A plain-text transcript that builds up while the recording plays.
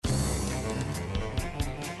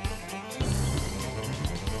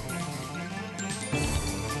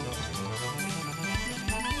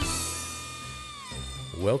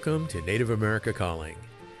Welcome to Native America Calling.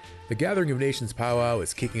 The Gathering of Nations Powwow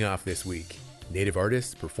is kicking off this week. Native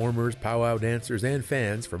artists, performers, powwow dancers, and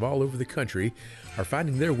fans from all over the country are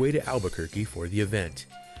finding their way to Albuquerque for the event.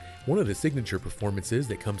 One of the signature performances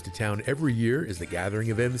that comes to town every year is the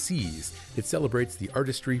Gathering of MCs. It celebrates the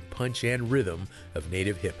artistry, punch, and rhythm of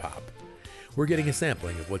Native hip-hop. We're getting a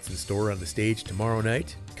sampling of what's in store on the stage tomorrow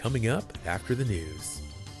night, coming up after the news.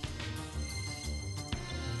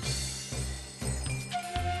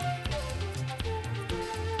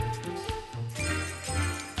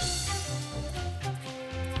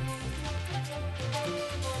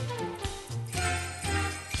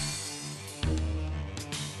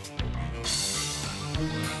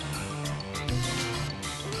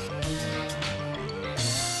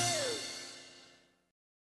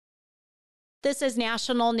 This is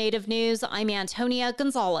National Native News. I'm Antonia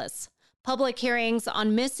Gonzalez. Public hearings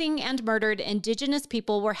on missing and murdered Indigenous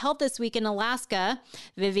people were held this week in Alaska.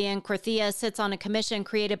 Vivian Corthia sits on a commission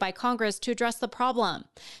created by Congress to address the problem.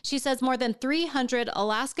 She says more than 300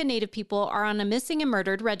 Alaska Native people are on a missing and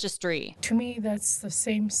murdered registry. To me, that's the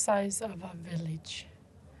same size of a village,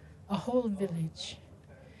 a whole village.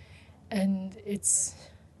 And it's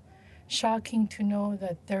shocking to know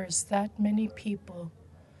that there's that many people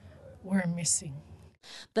were missing.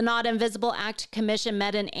 The Not Invisible Act Commission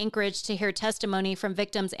met in Anchorage to hear testimony from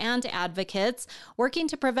victims and advocates working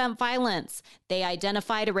to prevent violence. They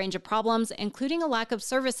identified a range of problems, including a lack of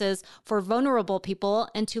services for vulnerable people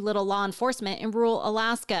and too little law enforcement in rural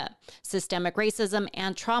Alaska. Systemic racism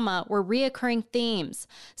and trauma were reoccurring themes.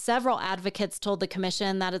 Several advocates told the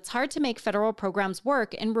commission that it's hard to make federal programs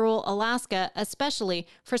work in rural Alaska, especially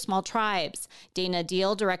for small tribes. Dana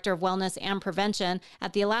Deal, Director of Wellness and Prevention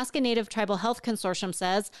at the Alaska Native Tribal Health Consortium,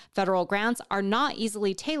 says federal grants are not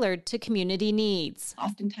easily tailored to community needs.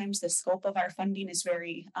 Oftentimes the scope of our funding is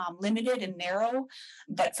very limited and narrow,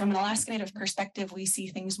 but from an Alaska Native perspective, we see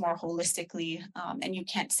things more holistically, and you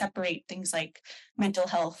can't separate things like mental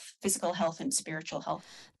health, physical health, and spiritual health.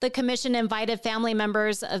 The commission invited family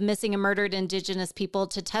members of missing and murdered Indigenous people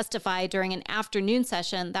to testify during an afternoon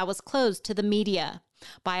session that was closed to the media.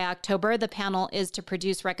 By October, the panel is to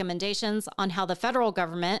produce recommendations on how the federal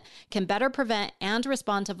government can better prevent and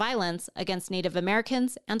respond to violence against Native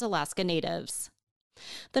Americans and Alaska Natives.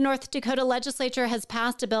 The North Dakota legislature has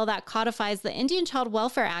passed a bill that codifies the Indian Child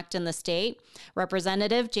Welfare Act in the state.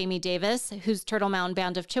 Representative Jamie Davis, whose Turtle Mountain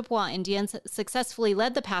Band of Chippewa Indians successfully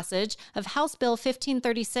led the passage of House Bill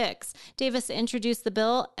 1536. Davis introduced the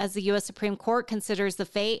bill as the U.S. Supreme Court considers the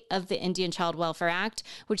fate of the Indian Child Welfare Act,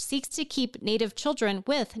 which seeks to keep Native children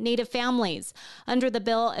with Native families. Under the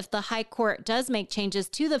bill, if the High Court does make changes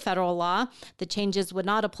to the federal law, the changes would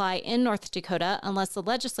not apply in North Dakota unless the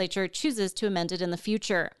legislature chooses to amend it in the future.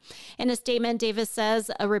 In a statement, Davis says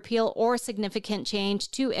a repeal or significant change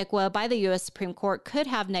to ICWA by the U.S. Supreme Court could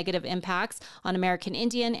have negative impacts on American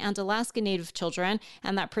Indian and Alaska Native children,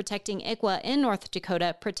 and that protecting ICWA in North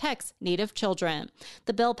Dakota protects Native children.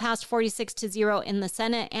 The bill passed 46-0 in the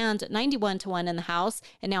Senate and 91-1 in the House,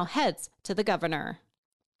 and now heads to the governor.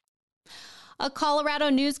 A Colorado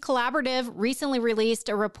News Collaborative recently released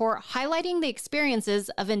a report highlighting the experiences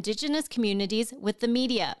of Indigenous communities with the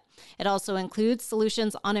media. It also includes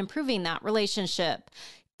solutions on improving that relationship.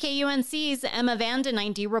 KUNC's Emma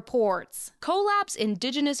Vandeninde reports. CoLab's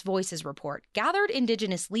Indigenous Voices report gathered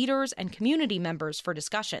Indigenous leaders and community members for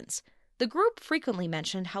discussions. The group frequently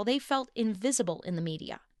mentioned how they felt invisible in the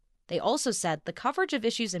media. They also said the coverage of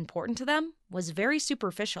issues important to them was very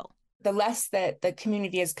superficial. The less that the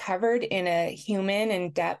community is covered in a human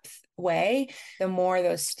and depth way, the more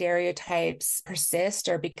those stereotypes persist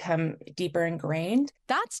or become deeper ingrained.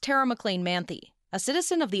 That's Tara McLean Manthe, a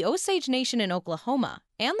citizen of the Osage Nation in Oklahoma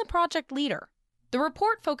and the project leader. The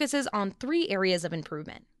report focuses on 3 areas of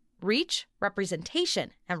improvement: reach,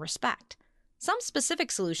 representation, and respect. Some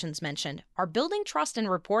specific solutions mentioned are building trust in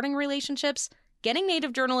reporting relationships, getting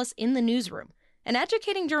Native journalists in the newsroom, and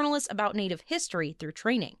educating journalists about Native history through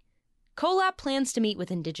training. CoLab plans to meet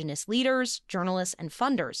with Indigenous leaders, journalists, and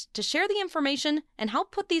funders to share the information and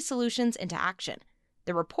help put these solutions into action.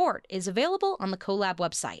 The report is available on the CoLab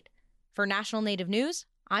website. For National Native News,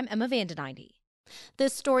 I'm Emma Vandeninde.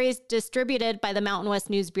 This story is distributed by the Mountain West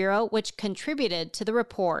News Bureau, which contributed to the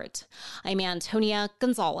report. I'm Antonia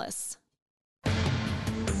Gonzalez.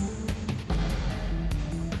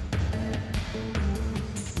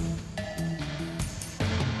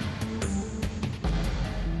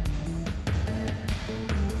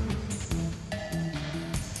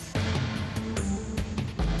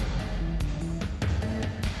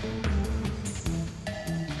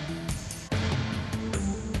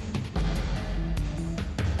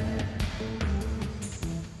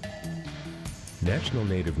 National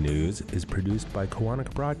Native News is produced by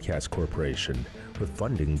Koahnic Broadcast Corporation with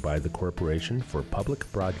funding by the Corporation for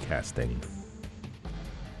Public Broadcasting.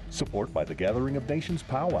 Support by the Gathering of Nations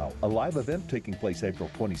Powwow, a live event taking place April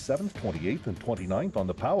 27th, 28th, and 29th on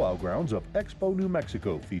the powwow grounds of Expo, New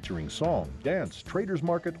Mexico, featuring song, dance, traders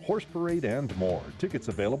market, horse parade, and more. Tickets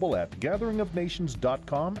available at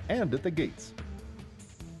gatheringofnations.com and at the gates.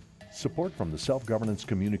 Support from the Self-Governance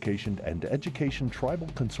Communication and Education Tribal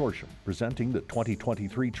Consortium, presenting the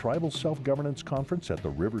 2023 Tribal Self-Governance Conference at the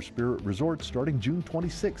River Spirit Resort starting June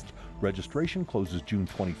 26th. Registration closes June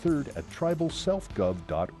 23rd at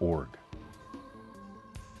tribalselfgov.org.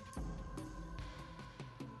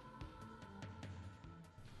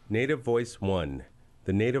 Native Voice One,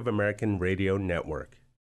 the Native American Radio Network.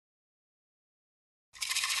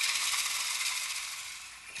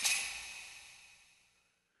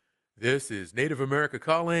 This is Native America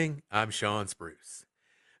Calling. I'm Sean Spruce.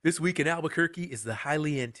 This week in Albuquerque is the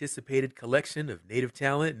highly anticipated collection of Native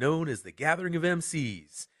talent known as the Gathering of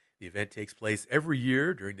MCs. The event takes place every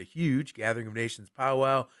year during the huge Gathering of Nations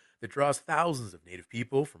powwow that draws thousands of Native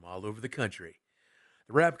people from all over the country.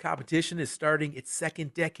 The rap competition is starting its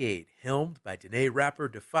second decade, helmed by Dene rapper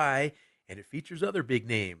Defy, and it features other big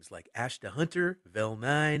names like Ash the Hunter, Vel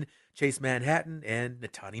 9, Chase Manhattan, and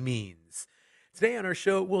Natani Means. Today on our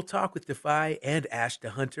show, we'll talk with Defy and Ash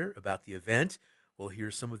the Hunter about the event. We'll hear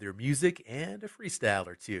some of their music and a freestyle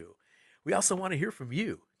or two. We also want to hear from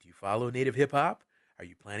you. Do you follow Native hip-hop? Are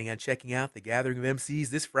you planning on checking out the Gathering of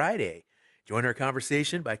MCs this Friday? Join our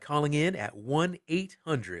conversation by calling in at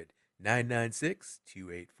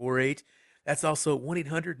 1-800-996-2848. That's also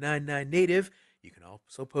 1-800-99-NATIVE. You can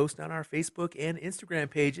also post on our Facebook and Instagram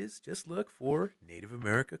pages. Just look for Native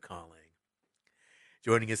America Calling.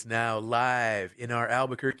 Joining us now live in our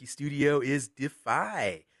Albuquerque studio is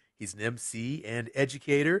Defy. He's an MC and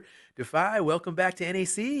educator. Defy, welcome back to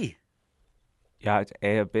NAC.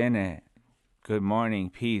 Good morning,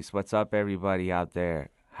 peace. What's up, everybody out there?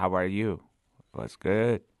 How are you? What's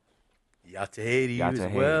good? Yatahei to you as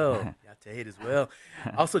well. Yatahei as well.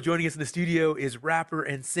 Also joining us in the studio is rapper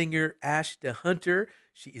and singer Ash the Hunter.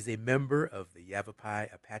 She is a member of the Yavapai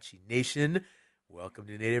Apache Nation. Welcome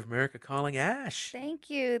to Native America Calling, Ash. Thank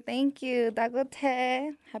you.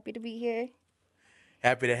 Dagote. Happy to be here.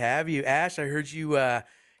 Happy to have you. Ash, I heard you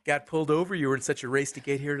got pulled over. You were in such a race to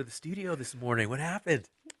get here to the studio this morning. What happened?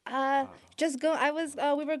 We were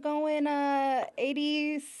going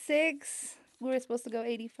 86. We were supposed to go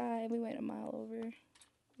 85. We went a mile over.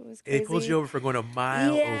 It was crazy. They pulled you over for going a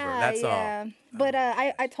mile over. That's all. But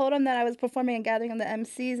I told him that I was performing and gathering on the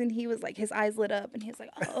MCs, and he was like, his eyes lit up, and he was like,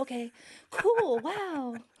 "Oh, okay, cool,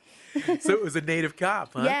 wow." So it was a Native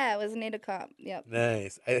cop, huh? Yeah, it was a Native cop. Yep.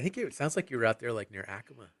 Nice. I think it sounds like you were out there like near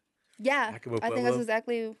Acoma. Yeah, Acoma, I think that's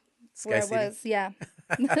exactly where I was. Yeah.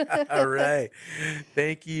 All right.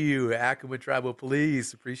 Thank you, Acoma Tribal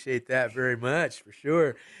Police. Appreciate that very much, for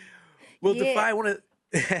sure. Well, yeah.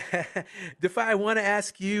 Defy, I want to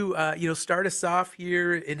ask you, start us off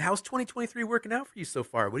here. And how's 2023 working out for you so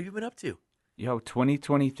far? What have you been up to?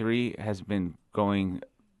 2023 has been going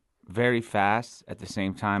very fast. At the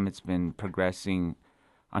same time, it's been progressing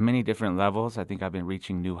on many different levels. I think I've been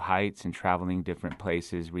reaching new heights and traveling different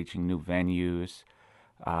places, reaching new venues.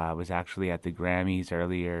 I was actually at the Grammys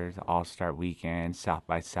earlier, the All-Star Weekend, South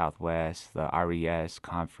by Southwest, the RES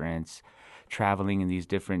conference, traveling in these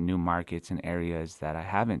different new markets and areas that I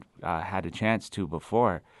haven't had a chance to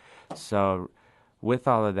before. So with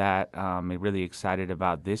all of that, I'm really excited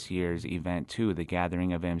about this year's event too. The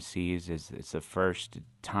Gathering of MCs it's the first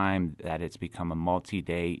time that it's become a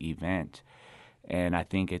multi-day event. And I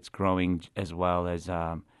think it's growing as well as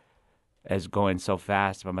going so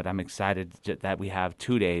fast. But I'm excited that we have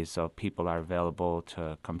 2 days so people are available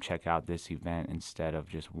to come check out this event instead of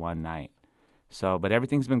just one night. But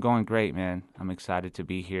everything's been going great, man. I'm excited to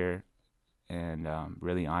be here and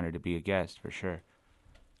really honored to be a guest for sure.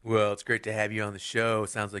 Well, it's great to have you on the show.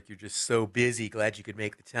 It sounds like you're just so busy. Glad you could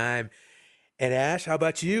make the time. And Ash, how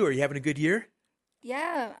about you? Are you having a good year?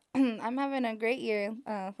 Yeah, I'm having a great year.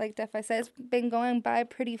 Like Defy said, it's been going by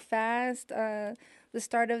pretty fast. The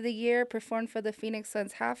start of the year, performed for the Phoenix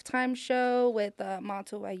Suns halftime show with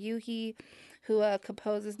Mato Wayuhi, who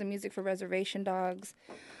composes the music for Reservation Dogs.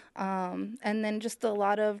 And then just a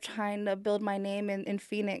lot of trying to build my name in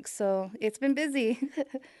Phoenix. So it's been busy,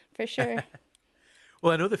 for sure.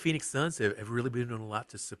 Well, I know the Phoenix Suns have really been doing a lot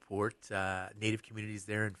to support Native communities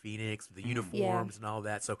there in Phoenix, with the uniforms and all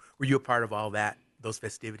that. So were you a part of all that, those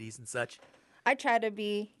festivities and such? I try to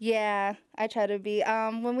be. Yeah, I try to be.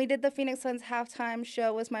 When we did the Phoenix Suns halftime show,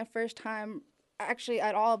 it was my first time actually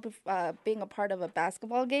at all being a part of a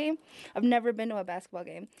basketball game. I've never been to a basketball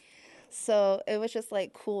game. So it was just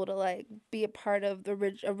like cool to like be a part of the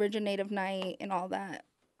originative night and all that.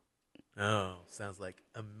 Oh, sounds like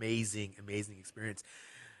amazing experience.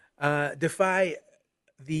 Defy,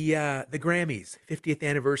 the Grammys 50th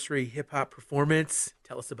anniversary hip hop performance.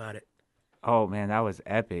 Tell us about it. Oh man, that was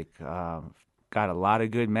epic. Got a lot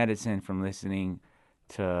of good medicine from listening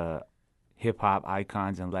to hip hop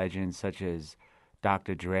icons and legends such as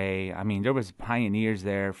Dr. Dre. I mean, there was pioneers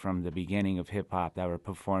there from the beginning of hip hop that were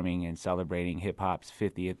performing and celebrating hip hop's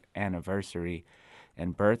 50th anniversary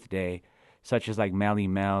and birthday, such as like Melly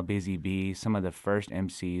Mel, Busy B, some of the first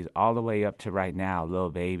MCs, all the way up to right now, Lil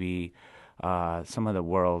Baby, some of the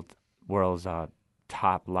world's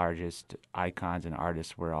top largest icons and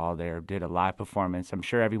artists were all there, did a live performance. I'm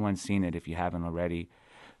sure everyone's seen it if you haven't already,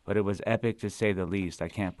 but it was epic to say the least. I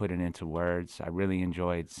can't put it into words. I really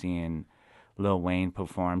enjoyed seeing Lil Wayne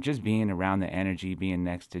perform, just being around the energy, being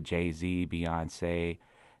next to Jay-Z, Beyonce,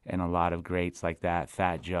 and a lot of greats like that,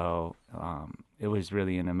 Fat Joe. It was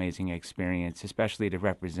really an amazing experience, especially to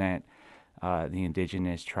represent the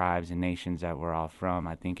indigenous tribes and nations that we're all from.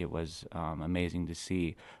 I think it was amazing to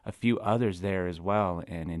see a few others there as well,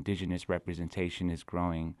 and indigenous representation is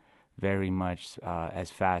growing very much as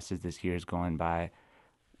fast as this year is going by.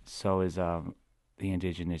 So is the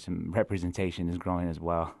indigenous representation is growing as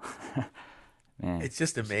well. Man, it's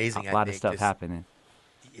just amazing. A lot of stuff happening.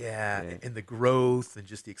 Yeah, and the growth and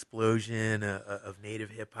just the explosion of native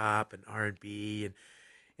hip hop and R&B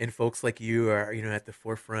and folks like you are, at the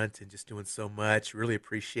forefront and just doing so much. Really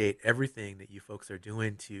appreciate everything that you folks are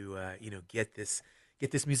doing to, get this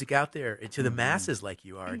music out there and to the masses like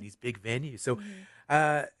you are in these big venues. So,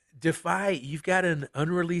 Defy, you've got an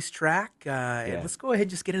unreleased track, and let's go ahead and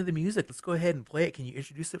just get into the music. Let's go ahead and play it. Can you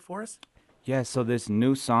introduce it for us? Yeah, so this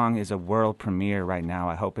new song is a world premiere right now.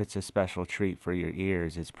 I hope it's a special treat for your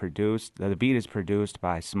ears. The beat is produced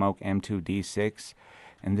by Smoke M2D6,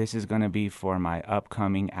 and this is going to be for my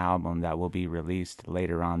upcoming album that will be released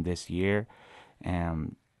later on this year.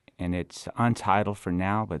 And it's untitled for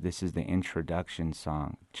now, but this is the introduction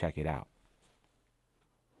song. Check it out.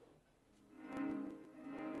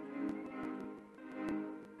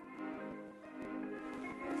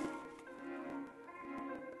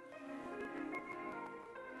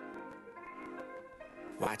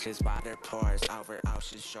 Watch as water pours over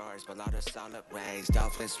ocean shores, below the solid waves.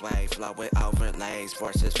 Dolphins wave, flow with overlays.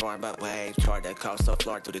 Forces form a wave toward the coastal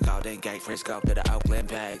floor, through the Golden Gate, Frisco to the Oakland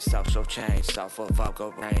Bay. Social change, soulful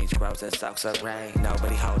vocal range, grows and soaks of rain.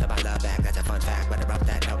 Nobody holding my love back, that's a fun fact. When I wrote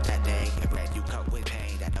that note that day, it read you cope with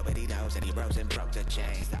pain that nobody knows, and he rose and broke the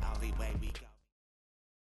chains. The only way we go.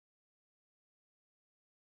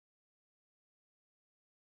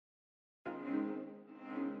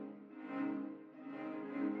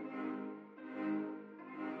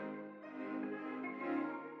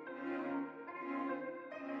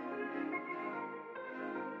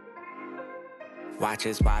 Watch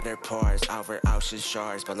as water pours over ocean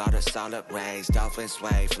shores, below the solid waves. Dolphins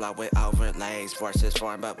wave, flow with overlays. Forces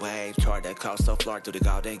form a wave toward the coastal floor, through the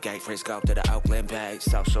Golden Gate, Frisco to the Oakland Bay.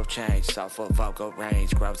 Social change, soulful vocal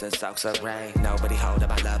range, grows and soaks of rain. Nobody holding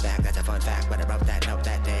my love back, that's a fun fact. When I wrote that note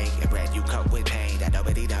that day, it read you cope with pain that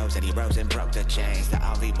nobody knows, and he rose and broke the chains. The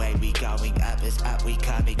only way we going up is up, we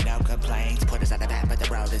coming, no complaints. Put us on the map, but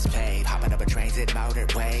the road is paved. Hopping over trains and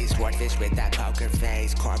motorways. Swordfish with that poker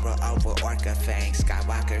face. Corporal Oval, Orca Fang.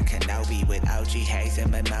 Skywalker, Kenobi with OG haze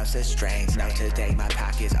and mimosa strains. No, today my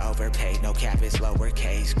pocket's overpaid. No cap is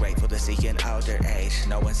lowercase. Grateful to see an older age.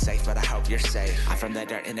 No one's safe, but I hope you're safe. I'm from the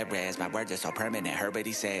dirt and the res. My words are so permanent. Heard what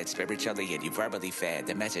he said. Spiritually and you verbally fed.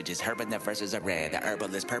 The message is herb and the verses are red. The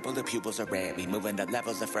herbal is purple, the pupils are red. We moving the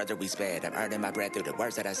levels the further we sped. I'm earning my bread through the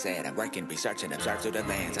words that I said. I'm working, researching, observe through the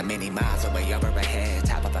lands. I'm many miles away over ahead.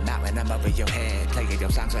 Top of a mountain, I'm over your head. Playing your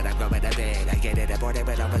songs when I go in the bed. I get it aborted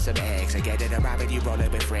with over some eggs. I get it around with you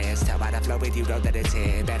rolling with friends. Tell by the flow with you know that it's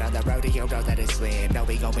in. Bet on the road and you know that it's slim. No,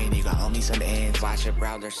 we gon' win, you gon' owe me some ends. Watch it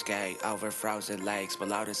roller skate over frozen lakes.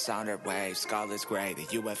 Below the sonar waves, skull is gray. The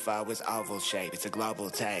UFO is oval shape. It's a global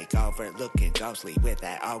takeover. Looking ghostly with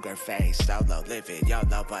that ogre face. Solo living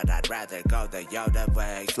YOLO, but I'd rather go the Yoda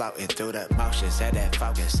way. Floating through the motions and then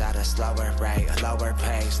focus at a slower rate, a lower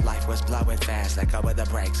pace. Life was blowing fast, let go of the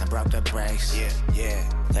brakes and broke the brakes. Yeah.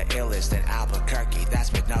 The illest in Albuquerque,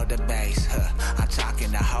 that's with no debate. I'm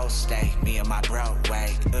talking the whole state, me and my bro,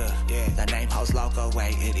 wait. The name holds local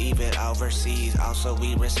weight, it even overseas. Also,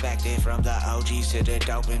 we respect it from the OGs to the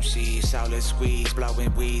dope MCs. Solid squeeze,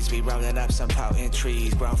 blowing weeds, we rolling up some potent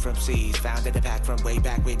trees. Grown from seeds, found in the pack from way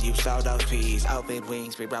back when you sold those peas. Open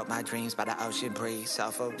wings, rewrote my dreams by the ocean breeze.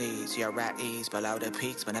 Soulful needs, you're at ease, below the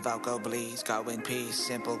peaks when the vocal bleeds. Go in peace,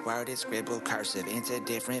 simple worded, scribble cursive into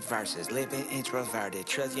different verses. Living introverted,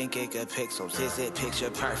 trillion gigapixels, is it picture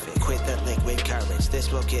perfect? Quit the liquid courage,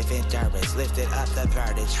 this will give endurance. Lifted up the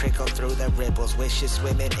verdage, trickle through the ripples. Wishes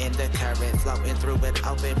swimming in the current, floating through an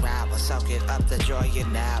open route. We're soaking up the joy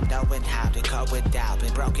in now, knowing how to cope with doubt.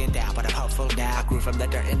 Been broken down, but I'm hopeful now. I grew from the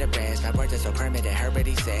dirt and the rest, my words are so permanent. Heard what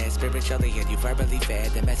he said, spiritually and you verbally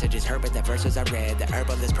fed. The message is heard, but the verses are read. The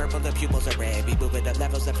herbal is purple, the pupils are red. We moving up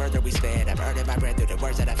levels the further we sped. I'm earning my bread through the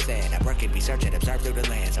words that I've said. I'm working, researching, observe through the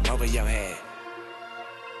lens. I'm over your head.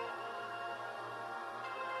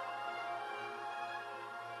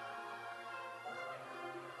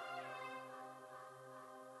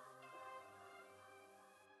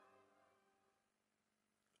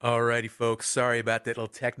 Alrighty, folks. Sorry about that little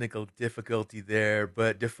technical difficulty there,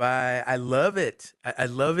 but Defy, I love it. I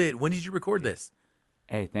love it. When did you record this?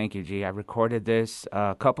 Hey, thank you, G. I recorded this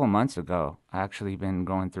a couple months ago. I actually been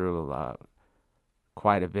going through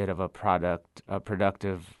quite a bit of a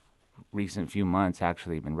productive recent few months.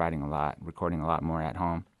 Actually, been writing a lot, recording a lot more at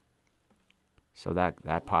home. So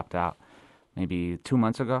that popped out maybe 2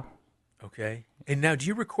 months ago. Okay. And now, do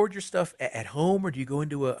you record your stuff at home, or do you go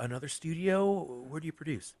into another studio? Where do you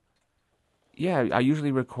produce? Yeah, I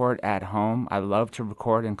usually record at home. I love to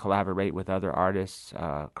record and collaborate with other artists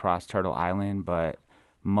across Turtle Island, but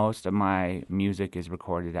most of my music is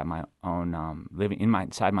recorded at my own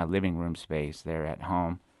inside my living room space there at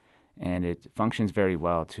home, and it functions very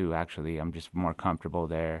well too. Actually, I'm just more comfortable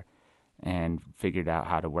there, and figured out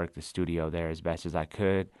how to work the studio there as best as I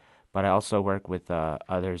could. But I also work with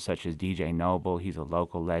others such as DJ Noble. He's a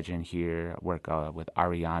local legend here. I work with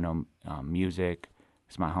Ariano Music.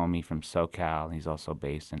 He's my homie from SoCal. He's also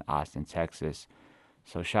based in Austin, Texas.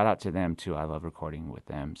 So shout out to them too. I love recording with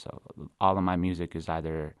them. So all of my music is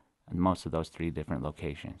either in most of those 3 different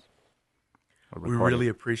locations. We really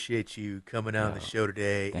appreciate you coming on the show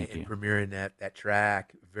today and you. premiering that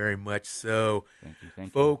track. Very much so. Thank you.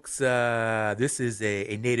 Folks, this is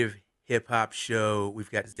a native hip-hop show. We've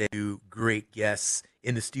got 2 great guests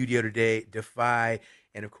in the studio today, Defy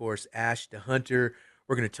and, of course, Ash the Hunter.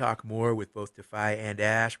 We're going to talk more with both Defy and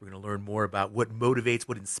Ash. We're going to learn more about what motivates,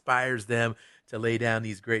 what inspires them to lay down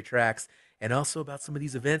these great tracks, and also about some of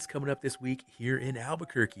these events coming up this week here in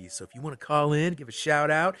Albuquerque. So if you want to call in, give a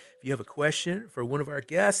shout-out. If you have a question for one of our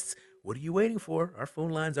guests, what are you waiting for? Our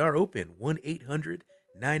phone lines are open,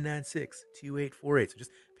 1-800-996-2848. So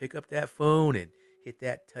just pick up that phone and hit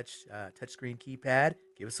that touchscreen keypad.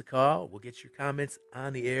 Give us a call. We'll get your comments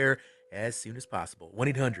on the air as soon as possible.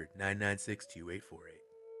 1-800-996-2848.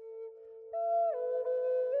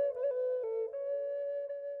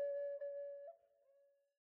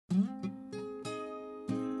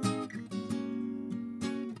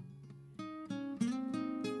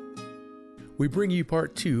 We bring you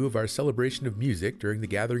part 2 of our celebration of music during the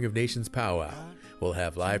Gathering of Nations powwow. We'll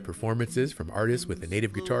have live performances from artists with the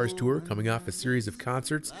Native Guitars Tour coming off a series of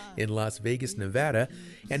concerts in Las Vegas, Nevada,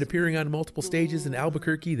 and appearing on multiple stages in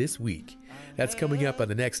Albuquerque this week. That's coming up on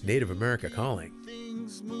the next Native America Calling.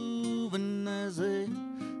 Things moving as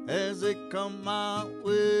they come my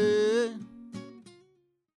way.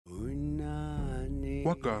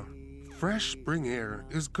 Waka, fresh spring air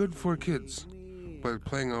is good for kids, but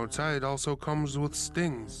playing outside also comes with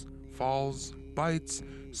stings, falls, bites,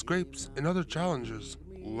 scrapes, and other challenges.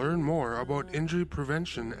 Learn more about injury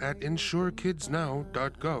prevention at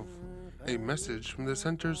insurekidsnow.gov. A message from the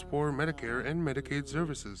Centers for Medicare and Medicaid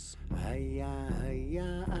Services.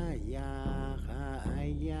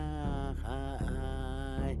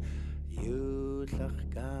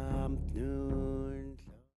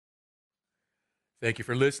 Thank you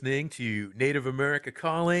for listening to Native America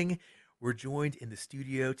Calling. We're joined in the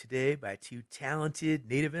studio today by 2 talented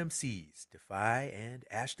Native MCs, Defy and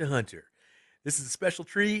Ash the Hunter. This is a special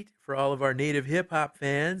treat for all of our Native hip-hop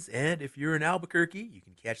fans, and if you're in Albuquerque, you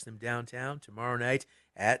can catch them downtown tomorrow night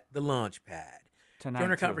at the Launchpad. Join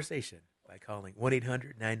our conversation by calling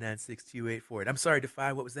 1-800-996-2848. I'm sorry,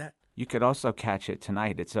 Defy, what was that? You could also catch it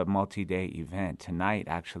tonight. It's a multi-day event. Tonight,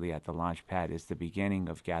 actually, at the Launchpad is the beginning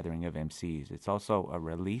of Gathering of MCs. It's also a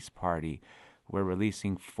release party. We're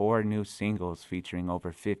releasing 4 new singles featuring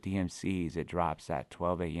over 50 MCs. It drops at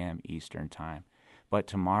 12 a.m. Eastern Time. But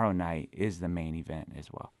tomorrow night is the main event as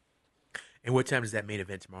well. And what time does that main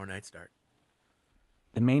event tomorrow night start?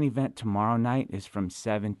 The main event tomorrow night is from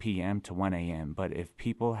 7 p.m. to 1 a.m., but if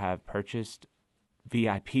people have purchased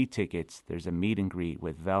VIP tickets, there's a meet and greet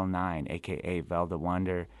with Vel 9, a.k.a. Vel the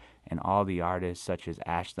Wonder, and all the artists such as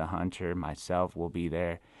Ash the Hunter, myself will be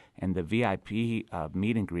there. And the VIP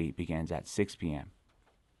meet and greet begins at 6 p.m.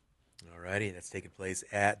 All righty, that's taking place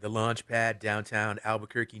at the Launchpad, downtown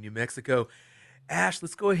Albuquerque, New Mexico. Ash,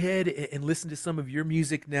 let's go ahead and listen to some of your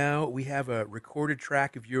music now. We have a recorded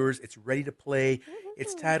track of yours. It's ready to play.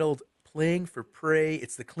 It's titled Playing for Prey.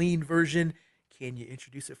 It's the clean version. Can you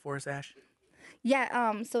introduce it for us, Ash?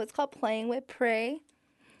 Yeah, so it's called Playing with Prey.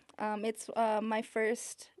 It's my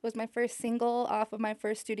first single off of my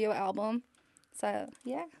first studio album. So,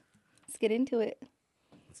 yeah, let's get into it.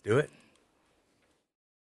 Let's do it.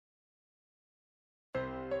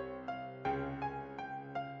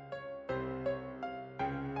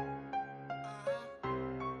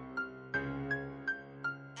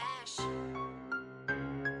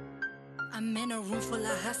 I'm in a room full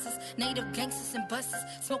of hustlers, native gangsters and busters,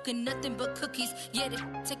 smoking nothing but cookies. Yeah, they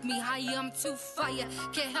take me higher, I'm too fire.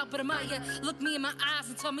 Can't help but admire. Look me in my eyes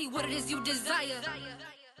and tell me what it is you desire.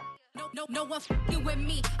 No one f***ing with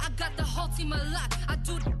me. I got the whole team a lot. I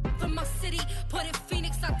do for my city, put it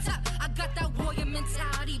Phoenix on top. I got that warrior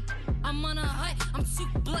mentality. I'm on a hunt, I'm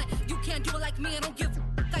too blunt. You can't do it like me, I don't give a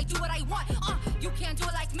I do what I want. You can't do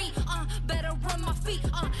it like me. Better run my feet.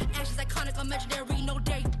 Ash is iconic, imaginary, no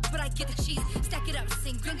dairy, but I get the cheese. Stack it up,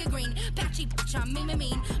 sing green. Patchy bitch, I'm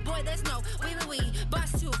mean. Boy, there's no wee.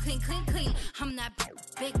 Boss too clean. I'm that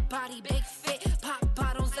big body, big fit. Pop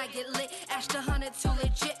bottles, I get lit. Ash the Hunter too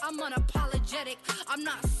legit. I'm unapologetic. I'm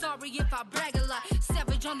not sorry if I brag a lot.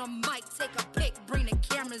 Savage on the mic, take a pic, bring the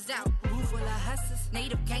cameras out. Room full of hustlers,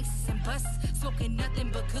 native gangsters and busters, smoking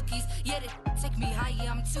nothing but cookies. Yeah, they take me higher,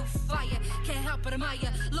 I'm too fire. Can't help but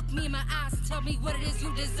admire. Look me in my eyes and tell me what it is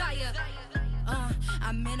you desire.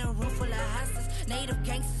 I'm in a room full of hustlers, native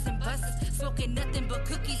gangsters and busters, smoking nothing but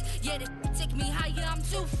cookies. Yeah, they take me higher, I'm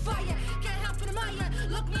too fire. Can't help but admire.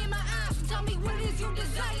 Look me in my eyes and tell me what it is you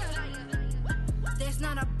desire. There's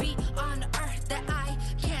not a beat on earth that I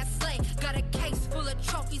can't slay. Got a case full of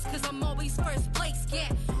trophies, cause I'm always first place.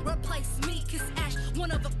 Can't replace me, cause Ash,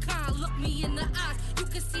 one of a kind. Look me in the eyes, you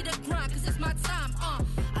can see the grind, cause it's my time.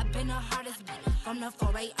 I've been the hardest from the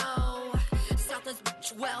 480. Southwest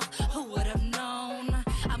bitch wealth, who would have known?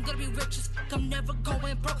 I'm gonna be rich as fuck, I'm never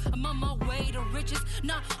going broke. I'm on my way to riches,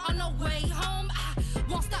 not on the way home. I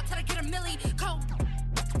won't stop till I get a milli. Cold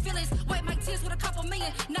feelings, wipe my tears with a couple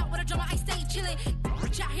million. Not with a drama, I stay chillin'.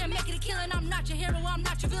 Rich out here making a killing. I'm not your hero, I'm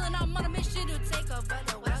not your villain. I'm on a mission to take over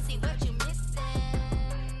the world. See what you missing.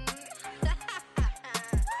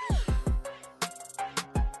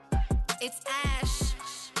 It's Ash.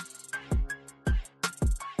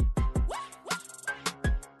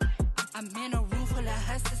 I'm in a room full of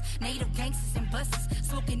hustlers, native gangsters and busters,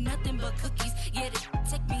 smoking nothing but cookies. Yeah, they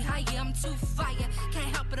take me higher, I'm too fire.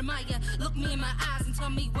 Can't help but admire. Look me in my eyes and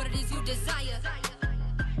tell me what it is you desire.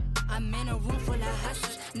 I'm in a room full of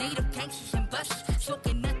hustlers, native gangsters and busters,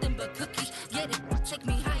 smoking nothing but cookies. Yeah, they take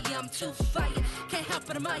me higher, I'm too fire. Can't help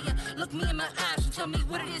but admire. Look me in my eyes and tell me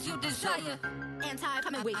what it is you desire.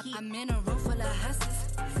 Coming with heat. I'm in a room full of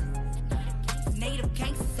hustlers, native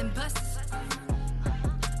gangsters and busters.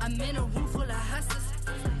 I'm in a room full of hustlers,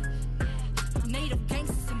 native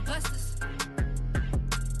gangsters and busters.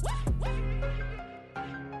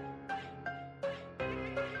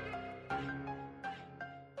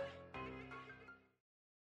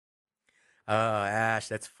 Ash,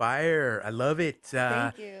 that's fire. I love it.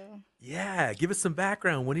 Thank you. Yeah, give us some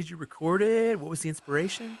background. When did you record it? What was the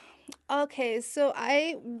inspiration? Okay, so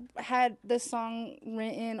I had the song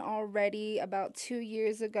written already about 2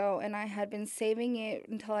 years ago, and I had been saving it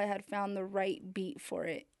until I had found the right beat for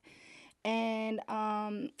it. And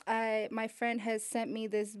my friend has sent me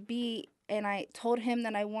this beat, and I told him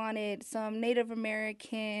that I wanted some Native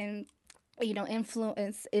American,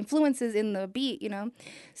 influences in the beat,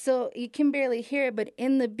 So you can barely hear it, but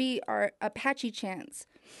in the beat are Apache chants.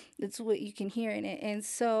 That's what you can hear in it. And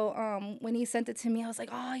so when he sent it to me, I was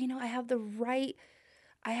like, I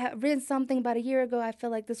had written something about a year ago. I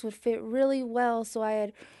felt like this would fit really well. So I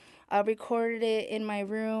had recorded it in my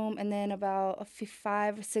room. And then about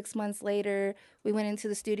 5 or 6 months later, we went into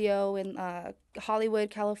the studio in Hollywood,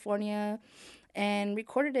 California, and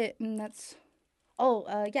recorded it. And that's...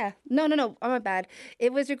 yeah. No, my bad.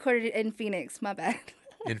 It was recorded in Phoenix, my bad.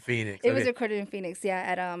 In Phoenix. It was recorded in Phoenix,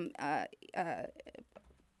 yeah,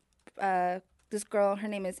 at this girl, her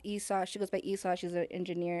name is Esau. She goes by Esau. She's an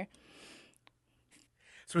engineer.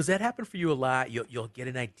 So does that happen for you a lot? You'll get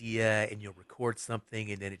an idea and you'll record something,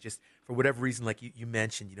 and then it just, for whatever reason, like you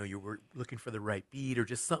mentioned, you were looking for the right beat, or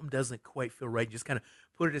just something doesn't quite feel right. You just kind of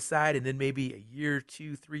put it aside, and then maybe a year,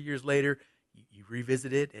 2, 3 years later, you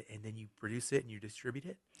revisit it, and then you produce it and you distribute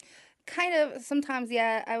it. Kind of sometimes,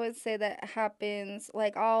 yeah, I would say that happens.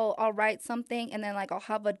 Like I'll write something and then like I'll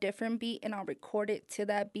have a different beat and I'll record it to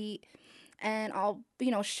that beat and I'll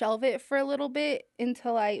shelve it for a little bit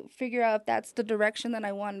until I figure out if that's the direction that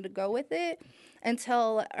I wanted to go with it.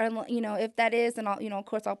 Until if that is, then I'll of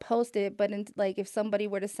course I'll post it. But like if somebody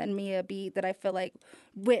were to send me a beat that I feel like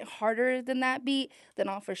went harder than that beat, then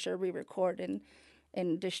I'll for sure re-record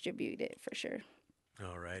and distribute it for sure.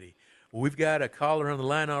 All righty. Well, we've got a caller on the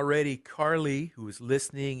line already, Carly, who is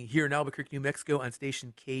listening here in Albuquerque, New Mexico on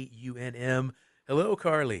station KUNM. Hello,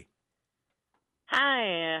 Carly.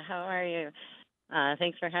 Hi, how are you?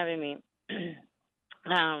 Thanks for having me.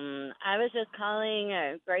 I was just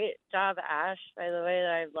calling. Great job, Ash, by the way.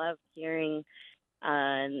 I love hearing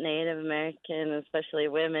Native American, especially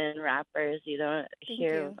women rappers. You don't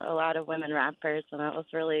hear a lot of women rappers, and that was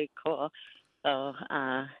really cool. So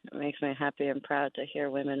it makes me happy and proud to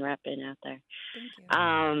hear women rapping out there.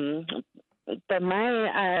 Thank you. But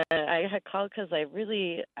I had called because I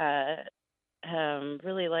really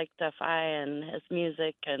like Defy and his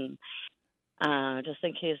music, and just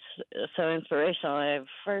think he's so inspirational. I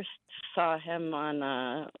first saw him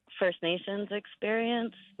on First Nations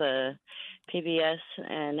Experience, the PBS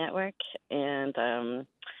network, and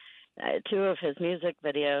 2 of his music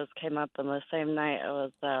videos came up on the same night.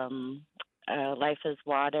 It was Life is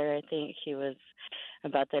Water. I think he was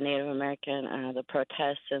about the Native American, the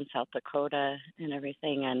protests in South Dakota and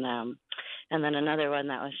everything, and then another one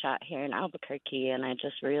that was shot here in Albuquerque, and I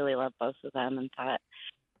just really loved both of them and thought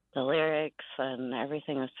the lyrics and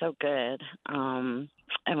everything was so good, and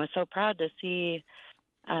was so proud to see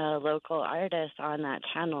local artists on that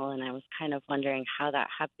channel, and I was kind of wondering how that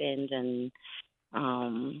happened and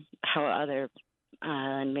how other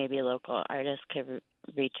maybe local artists could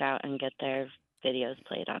reach out and get their videos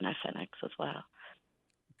played on FNX as well.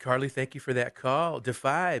 Carly, thank you for that call.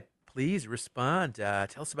 Defy, please respond.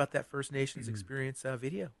 Tell us about that First Nations Experience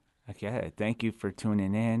video. Okay, thank you for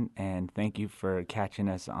tuning in, and thank you for catching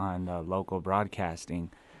us on local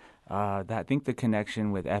broadcasting. I think the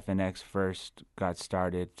connection with FNX first got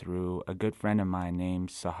started through a good friend of mine named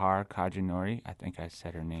Sahar Kajanori. I think I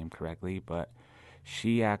said her name correctly, but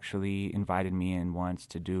she actually invited me in once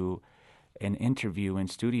to do an interview in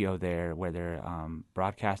studio there where they're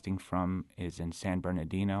broadcasting from is in San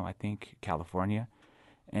Bernardino, I think, California.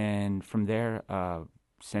 And from there,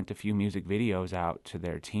 sent a few music videos out to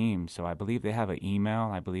their team. So I believe they have an email.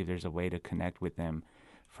 I believe there's a way to connect with them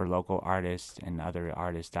for local artists and other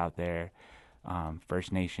artists out there,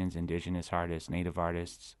 First Nations, Indigenous artists, Native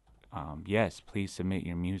artists. Yes, please submit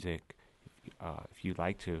your music if you'd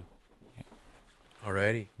like to.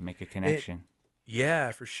 Alrighty. Make a connection.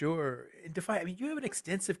 Yeah, for sure. And Defy, I mean, you have an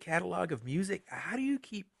extensive catalog of music. How do you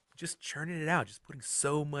keep just churning it out, just putting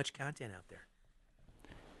so much content out there?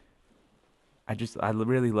 I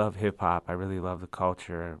really love hip-hop. I really love the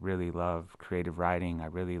culture. I really love creative writing. I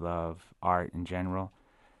really love art in general.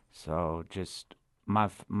 So just my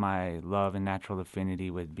love and natural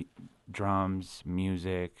affinity with drums,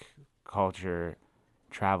 music, culture,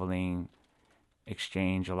 traveling,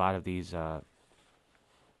 exchange, a lot of these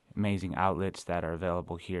amazing outlets that are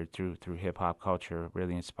available here through hip-hop culture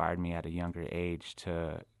really inspired me at a younger age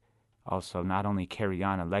to also not only carry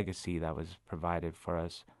on a legacy that was provided for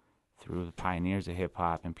us through the pioneers of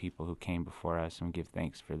hip-hop and people who came before us, and give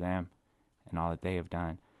thanks for them and all that they have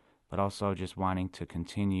done, but also just wanting to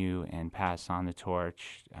continue and pass on the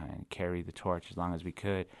torch and carry the torch as long as we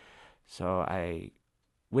could. So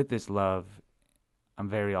with this love,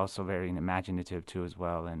 I'm also very imaginative too as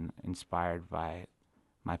well, and inspired by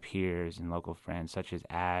my peers and local friends such as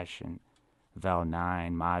Ash and Vel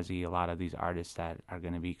 9, Mozzie, a lot of these artists that are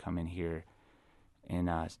going to be coming here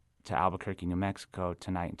to Albuquerque, New Mexico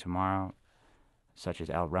tonight and tomorrow, such as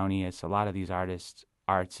Elronius. A lot of these artists,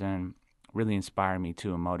 Artson, really inspire me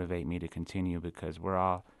too and motivate me to continue, because we're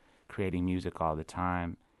all creating music all the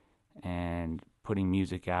time and putting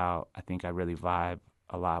music out. I think I really vibe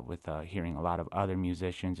a lot with hearing a lot of other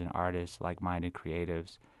musicians and artists, like-minded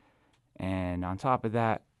creatives. And on top of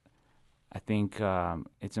that, I think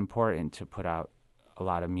it's important to put out a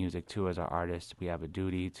lot of music too as an artist. We have a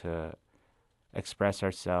duty to express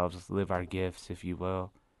ourselves, live our gifts, if you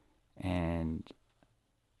will. And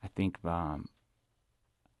I think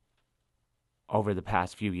over the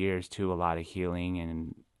past few years too, a lot of healing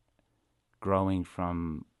and growing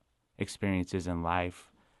from experiences in life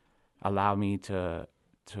allow me to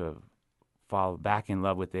fall back in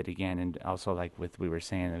love with it again. And also, like we were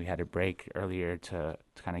saying, that we had a break earlier to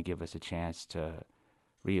kind of give us a chance to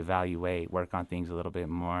reevaluate, work on things a little bit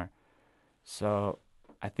more. So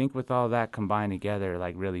I think with all that combined together,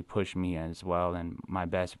 like really pushed me as well. And my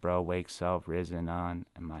best bro, Wake Self, Risen On,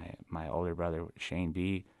 and my older brother, Shane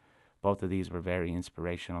B, both of these were very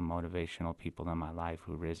inspirational, motivational people in my life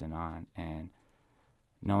who Risen On. And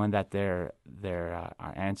knowing that they're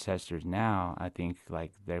our ancestors now, I think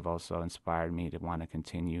like they've also inspired me to want to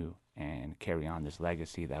continue and carry on this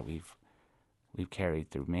legacy that we've carried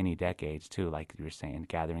through many decades too. Like you were saying,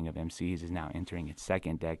 Gathering of MCs is now entering its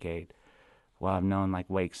second decade. Well, I've known like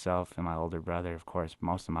Wake Self and my older brother, of course,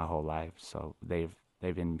 most of my whole life. So they've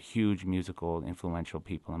been huge musical, influential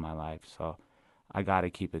people in my life. So I got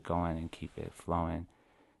to keep it going and keep it flowing.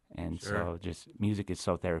 And so just music is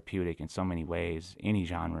so therapeutic in so many ways, any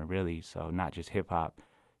genre really, so not just hip-hop.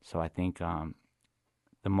 So I think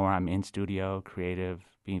the more I'm in studio, creative,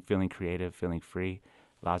 feeling creative, feeling free,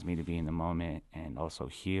 allows me to be in the moment and also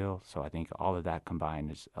heal. So I think all of that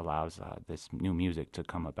combined allows this new music to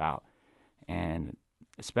come about. And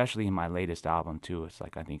especially in my latest album too, it's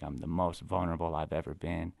like I think I'm the most vulnerable I've ever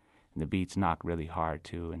been. And the beats knock really hard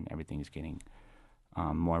too, and everything's getting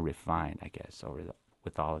more refined, I guess,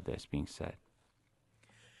 with all of this being said.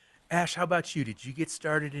 Ash, how about you? Did you get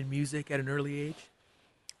started in music at an early age?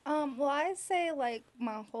 Well, I say like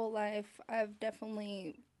my whole life, I've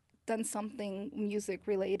definitely done something music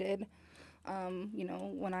related.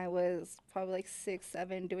 When I was probably like 6,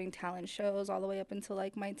 7, doing talent shows all the way up until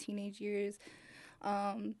like my teenage years,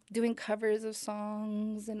 doing covers of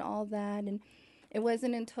songs and all that. And it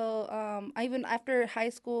wasn't until I even after high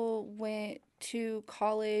school went to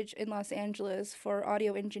college in Los Angeles for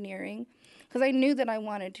audio engineering, because I knew that I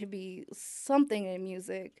wanted to be something in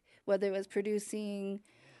music, whether it was producing,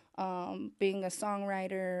 being a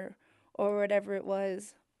songwriter, or whatever it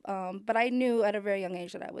was. But I knew at a very young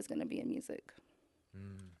age that I was going to be in music.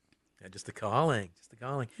 Yeah, just the calling.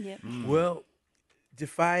 Yeah. Well,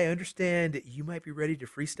 Defy, I understand you might be ready to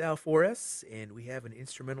freestyle for us, and we have an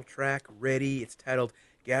instrumental track ready. It's titled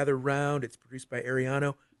Gather Round. It's produced by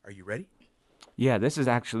Ariano. Are you ready? Yeah, this is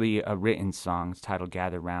actually a written song. It's titled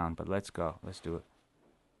Gather Round, but let's go. Let's do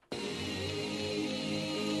it.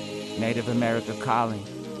 Native America calling.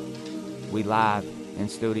 We live in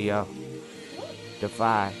studio.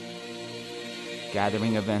 Defy.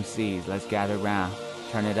 Gathering of MCs. Let's gather round.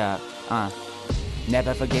 Turn it up.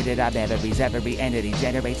 Never forget it, our memories. Every entity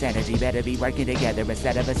generates energy. Better be working together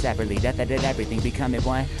instead of us separately. Death of everything, becoming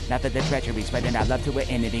one. Not for the treachery, spreading our love to an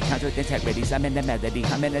enemy. Comes with integrity, summon the melody.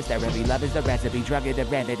 Humming as therapy, love is the recipe. Drug is the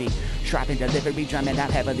remedy. Sharpen delivery, drumming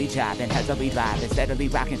out heavily. Chopping heads will be live and steadily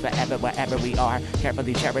rocking forever wherever we are.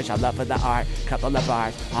 Carefully cherish our love for the art. Couple of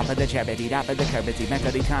bars, all for the charity, not for the currency.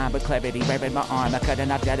 Mentally calm with clarity. Wearing my arm, I'm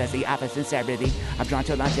cutting off jealousy, off of sincerity. I'm drawn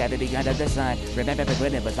to longevity under the sun. Remember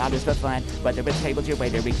when it was all just for fun. Whether it's tables, your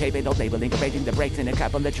waitery, cable, no labeling, arranging the breaks in a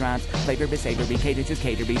couple of drums. Flavor is savory, cadence is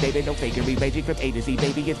catery, baby, no fakery, raging from A to Z,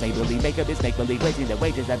 baby, it's Maybelline, makeup is make-believe, raising the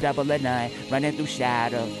wages of double or none, running through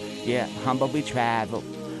shadows, yeah, humble we travel,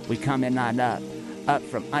 we coming on up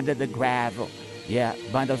from under the gravel, yeah,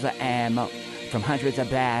 bundles of ammo, from hundreds of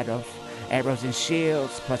battles, arrows and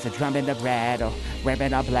shields, plus a drum and a rattle,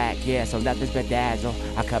 wearing all black, yeah, so nothing's bedazzled,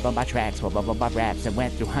 I cover my tracks, for my raps, and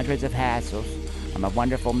went through hundreds of hassles, I'm a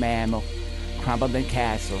wonderful mammal, crumbling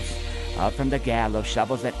castles, up from the gallows,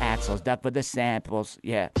 shovels and axles, duck for the samples,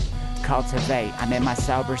 yeah. Cultivate, I'm in my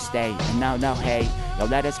sober state, and no hate. Yo,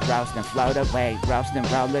 let us roast and float away, roast and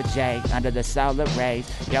roll a J under the solar rays.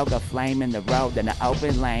 Yoga flame in the road in the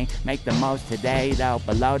open lane. Make the most today though,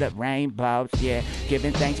 below the rainbows, yeah.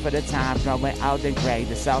 Giving thanks for the time, growing old and gray.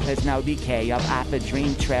 The soul has no decay, I'll offer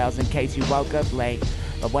dream trails in case you woke up late.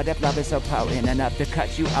 But what if love is so potent enough to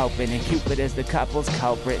cut you open? And Cupid is the couple's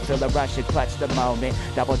culprit. Feel a rush and clutch the moment.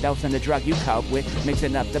 Double dose on the drug you cope with.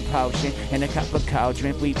 Mixing up the potion in a cup of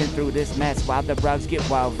cauldron. Weaving through this mess while the rugs get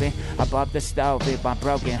woven. Above the stove, with my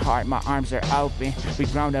broken heart, my arms are open.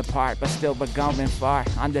 We've grown apart, but still we're going far.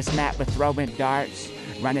 On this map, we're throwing darts.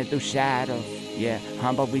 Running through shadows. Yeah,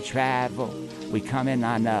 humble we travel. We coming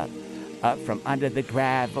on up from under the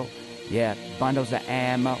gravel. Yeah, bundles of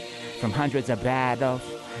ammo. From hundreds of battles,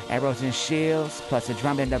 arrows and shields, plus a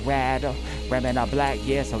drum and a rattle. Wearing all black,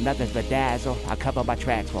 yeah, so nothing's bedazzled. I cover my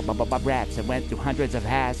tracks, my raps, and went through hundreds of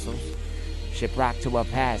hassles. Shipwreck to El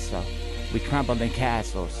Paso, we crumble in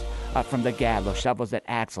castles. Up from the gallows, shovels and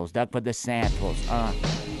axles, dug for the samples,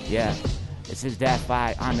 yeah. This is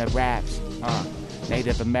Defy on the raps,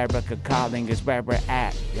 Native America calling is where we're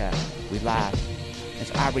at, yeah. We live. It's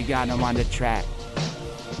Ariano on the track.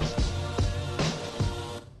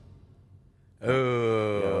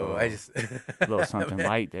 Oh, I just a little something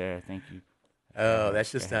light there. Thank you. Oh,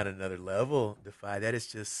 that's just on another level, Defy. That is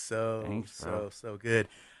just so good.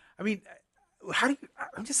 I mean, how do you?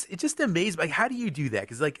 It just amazed. Like, how do you do that?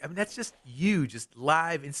 Because that's just you, just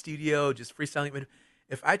live in studio, just freestyling. I mean,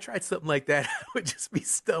 if I tried something like that, I would just be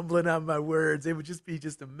stumbling on my words. It would just be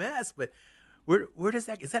a mess. But where does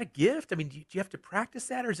that? Is that a gift? I mean, do you have to practice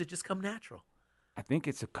that, or does it just come natural? I think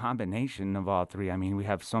it's a combination of all three. I mean, we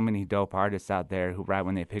have so many dope artists out there who, right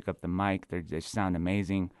when they pick up the mic, they sound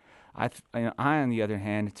amazing. I, on the other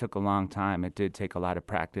hand, it took a long time. It did take a lot of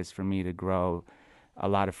practice for me to grow, a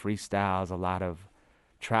lot of freestyles, a lot of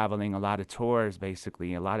traveling, a lot of tours,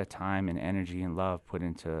 basically, a lot of time and energy and love put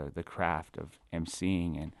into the craft of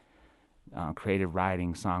emceeing and creative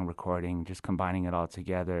writing, song recording, just combining it all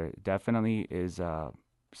together. Definitely is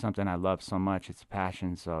something I love so much. It's a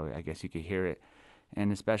passion, so I guess you could hear it.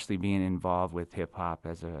 And especially being involved with hip-hop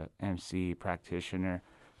as a MC, practitioner,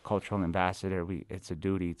 cultural ambassador, it's a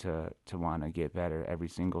duty to want to get better every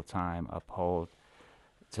single time, uphold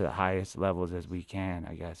to the highest levels as we can,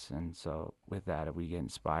 I guess. And so with that, we get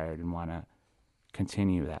inspired and want to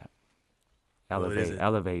continue that.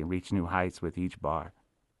 Elevate and reach new heights with each bar.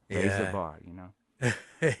 Raise the bar, you know.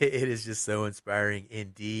 It is just so inspiring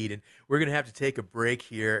indeed. And we're going to have to take a break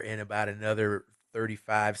here in about another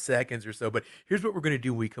 35 seconds or so. But here's what we're going to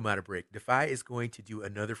do when we come out of break. Defy is going to do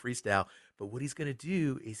another freestyle, but what he's going to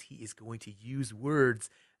do is he is going to use words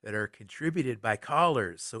that are contributed by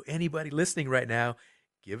callers. So anybody listening right now,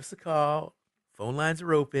 give us a call. Phone lines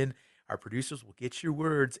are open. Our producers will get your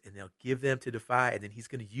words and they'll give them to Defy, and then he's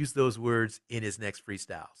going to use those words in his next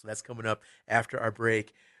freestyle. So that's coming up after our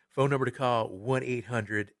break. Phone number to call,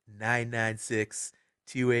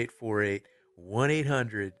 1-800-996-2848.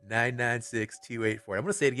 1-800-996-2848. I'm going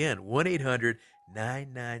to say it again,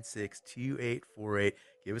 1-800-996-2848.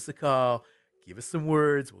 Give us a call. Give us some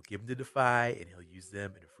words. We'll give them to Defy, and he'll use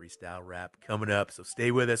them in a freestyle rap coming up. So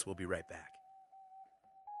stay with us. We'll be right back.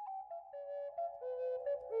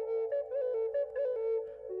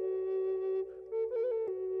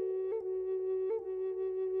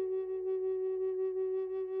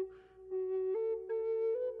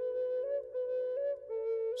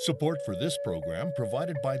 Support for this program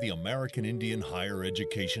provided by the American Indian Higher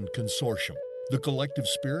Education Consortium, the collective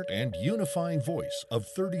spirit and unifying voice of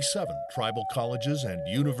 37 tribal colleges and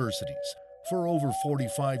universities. For over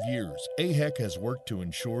 45 years, AHEC has worked to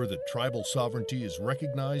ensure that tribal sovereignty is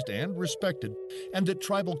recognized and respected, and that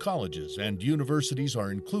tribal colleges and universities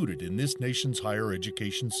are included in this nation's higher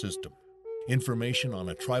education system. Information on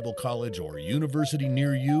a tribal college or university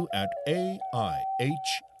near you at aihec.org.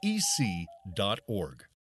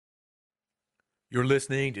 You're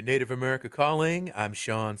listening to Native America Calling. I'm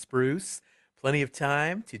Sean Spruce. Plenty of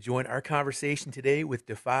time to join our conversation today with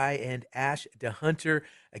Defy and Ash DeHunter.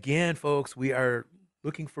 Again, folks, we are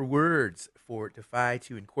looking for words for Defy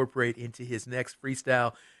to incorporate into his next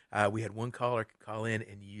freestyle. We had one caller call in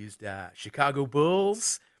and used Chicago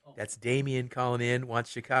Bulls. That's Damien calling in, wants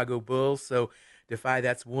Chicago Bulls. So, Defy,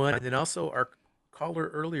 that's one. And then also our caller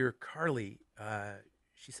earlier, Carly,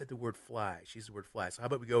 she said the word fly. She's the word fly. So how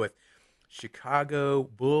about we go with Chicago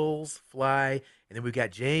Bulls, fly. And then we've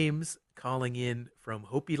got James calling in from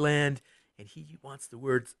Hopi Land, and he wants the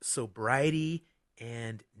words sobriety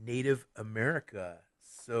and Native America.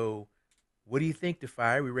 So what do you think,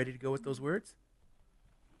 Defy? Are we ready to go with those words?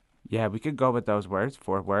 Yeah, we could go with those words,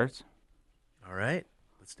 4 words. All right,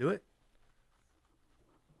 let's do it.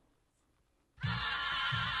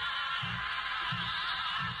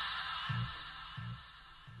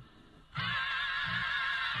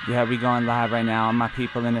 Yeah, we going live right now. All my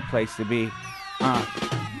people in the place to be.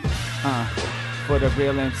 For the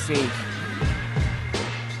real MC.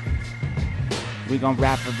 We gonna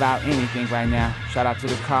rap about anything right now. Shout out to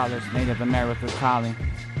the callers, Native America calling.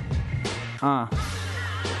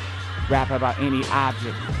 Rap about any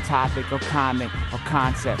object, topic or comment or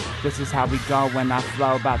concept. This is how we go when I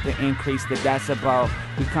flow, about to increase the decibel.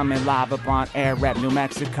 We coming live up on Air Rep New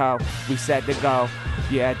Mexico. We set to go.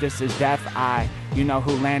 Yeah, this is Def I. You know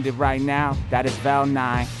who landed right now? That is Vel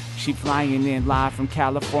 9. She flying in live from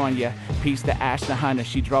California. Peace to Ash DeHunter.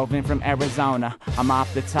 She drove in from Arizona. I'm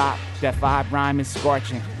off the top. Def I rhyme is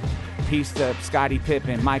scorching. Peace to Scottie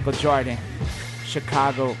Pippen, Michael Jordan.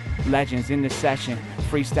 Chicago legends in the session.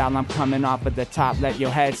 Freestyle, I'm coming off at the top. Let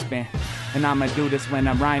your head spin. And I'ma do this when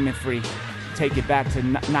I'm rhyming free. Take it back to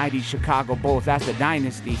 90 Chicago Bulls. That's the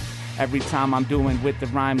dynasty. Every time I'm doing with the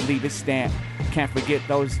rhyme, leave a stamp. Can't forget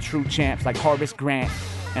those true champs like Horace Grant.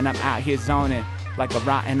 And I'm out here zoning like a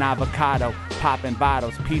rotten avocado, popping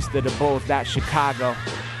bottles. Peace to the Bulls, that's Chicago.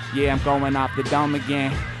 Yeah, I'm going off the dome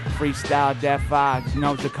again. Freestyle, Def Vibes,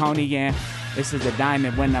 no Draconian. This is a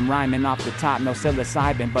diamond when I'm rhyming off the top, no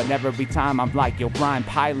psilocybin, but every time I'm like, yo, Brian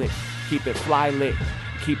Pilot, keep it fly lit,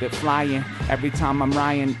 keep it flying. Every time I'm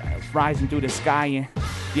rising through the sky, and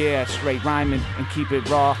yeah, straight rhyming and keep it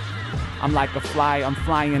raw. I'm like a fly, I'm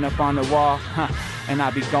flying up on the wall, and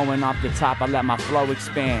I be going off the top, I let my flow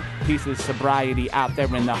expand. Peace of sobriety out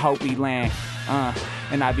there in the Hopi land,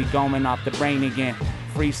 and I be going off the brain again.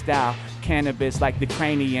 Freestyle, cannabis like the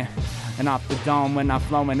cranium. And off the dome when I'm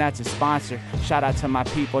flowing, that's a sponsor. Shout out to my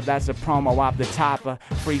people, that's a promo off the top of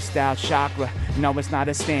Freestyle Chakra. No, it's not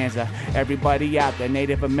a stanza. Everybody out there,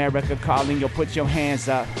 Native America calling, you'll put your hands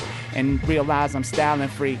up and realize I'm styling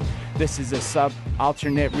free. This is a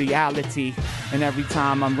sub-alternate reality. And every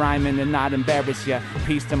time I'm rhyming and not embarrass ya.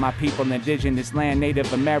 Peace to my people, indigenous land,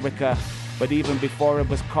 Native America. But even before it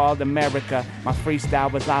was called America, my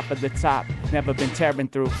freestyle was off of the top. Never been tearing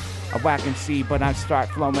through a whack and see, but I start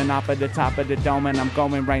flowing off of the top of the dome, and I'm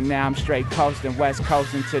going right now. I'm straight coasting, west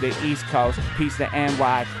coasting to the east coast. Peace to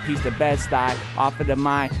NY, peace to Bed-Stuy, off of the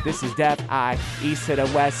mind. This is Death Eye, east to the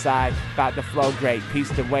west side. About to flow great, peace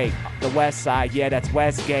to Wake. The west side, yeah, that's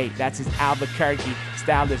Westgate. That's his Albuquerque.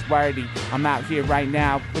 Style is worthy. I'm out here right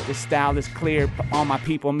now, but the style is clear. All my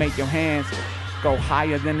people, make your hands go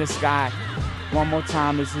higher than the sky. One more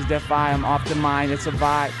time, this is Def I, I'm off the mind, it's a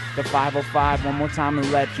vibe. The 505, one more time and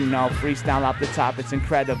let you know. Freestyle off the top, it's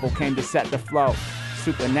incredible. Came to set the flow.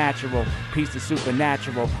 Supernatural, piece of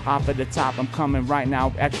supernatural. Off of the top, I'm coming right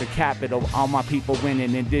now. Extra capital, all my people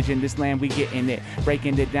winning. Indigenous land, we getting it.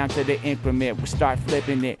 Breaking it down to the increment. We start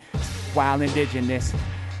flipping it. Wild indigenous.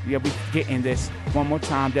 Yeah, we getting this. One more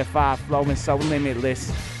time, Def I, flowing so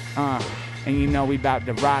limitless. And you know we about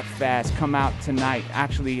to rock fast. Come out tonight.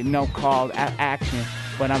 Actually, no call to action.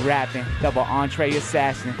 But I'm rapping. Double entree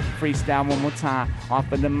assassin. Freestyle one more time.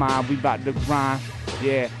 Off of the mind. We about to grind.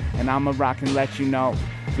 Yeah. And I'ma rock and let you know.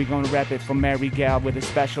 We gonna rep it for Mary Gal with a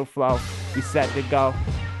special flow. We set to go.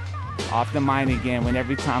 Off the mind again. When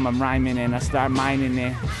every time I'm rhyming and I start mining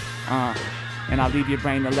it. And I'll leave your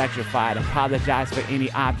brain electrified. Apologize for any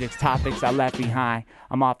objects, topics I left behind.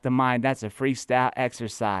 I'm off the mind. That's a freestyle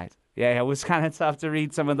exercise. Yeah, it was kind of tough to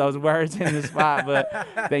read some of those words in the spot, but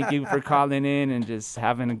thank you for calling in and just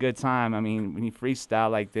having a good time. I mean, when you freestyle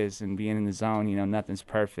like this and being in the zone, you know, nothing's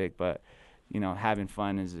perfect, but, you know, having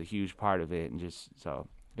fun is a huge part of it. And just so,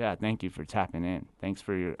 yeah, thank you for tapping in. Thanks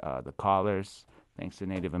for your the callers. Thanks to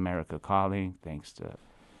Native America Calling. Thanks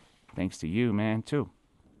to you, man, too.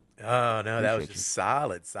 Oh, no, that was just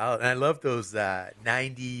solid. And I love those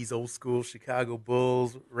 90s old school Chicago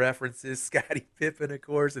Bulls references. Scottie Pippen, of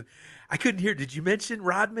course. And I couldn't hear. Did you mention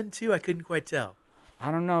Rodman, too? I couldn't quite tell.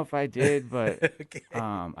 I don't know if I did, but okay.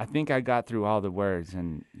 I think I got through all the words.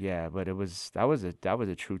 And, yeah, but that was a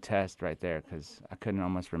true test right there because I couldn't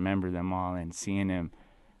almost remember them all. And seeing them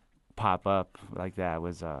pop up like that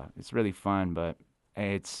was it's really fun. But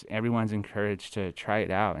everyone's encouraged to try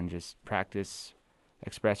it out and just practice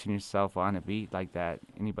expressing yourself on a beat like that.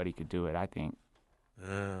 Anybody could do it, I think.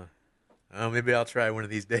 Maybe I'll try one of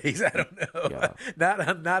these days. I don't know. Yeah.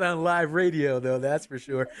 Not on live radio, though, that's for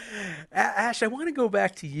sure. Ash, I want to go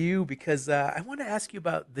back to you because I want to ask you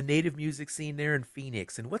about the native music scene there in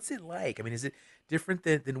Phoenix. And what's it like? I mean, is it different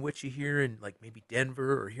than what you hear in, like, maybe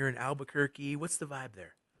Denver or here in Albuquerque? What's the vibe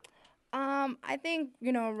there? I think,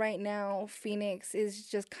 right now Phoenix is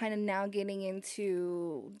just kind of now getting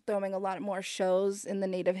into throwing a lot more shows in the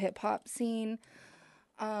native hip hop scene.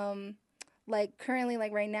 Like currently,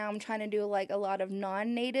 like right now, I'm trying to do like a lot of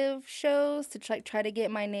non-native shows to try to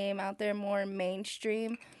get my name out there more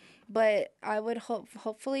mainstream. But I would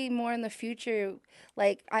hopefully more in the future.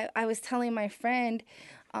 Like I was telling my friend,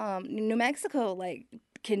 New Mexico, like,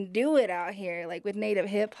 can do it out here, like with native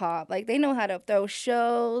hip hop. Like they know how to throw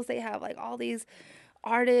shows. They have like all these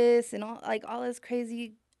artists and all this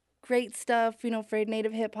crazy great stuff, for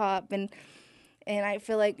native hip hop. And I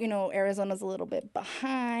feel like, Arizona's a little bit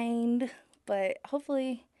behind, but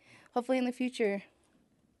hopefully in the future,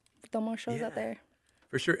 throw more shows out there.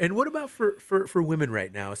 For sure. And what about for women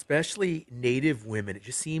right now, especially native women? It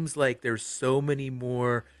just seems like there's so many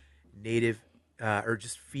more native or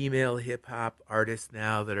just female hip hop artists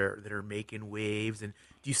now that are making waves. And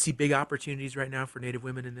do you see big opportunities right now for native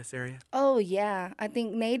women in this area? Oh yeah, I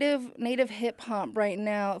think native hip hop right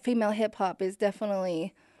now, female hip hop is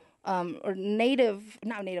definitely, female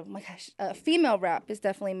rap is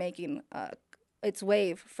definitely making its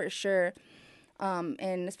wave for sure,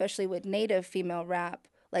 and especially with native female rap.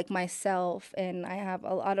 Like myself, and I have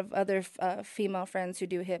a lot of other female friends who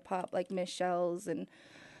do hip hop, like Michelle's and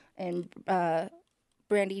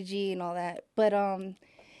Brandy G and all that. But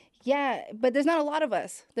Yeah, but there's not a lot of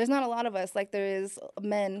us. There's not a lot of us like there is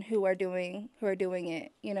men who are doing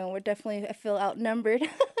it. You know, we're definitely, I feel, outnumbered.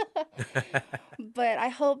 But I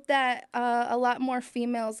hope that a lot more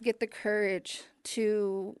females get the courage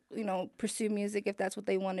to, you know, pursue music if that's what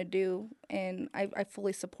they want to do. And I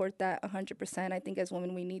fully support that 100%. I think as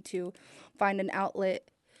women we need to find an outlet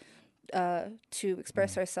to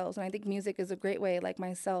express ourselves. And I think music is a great way, like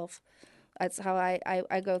myself. That's how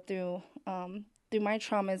I go through my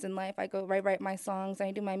traumas in life. I go write my songs, and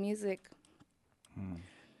I do my music.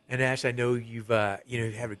 And Ash, I know you've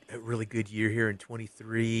you have a really good year here in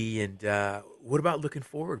 23. And what about looking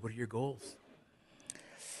forward? What are your goals?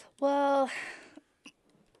 Well,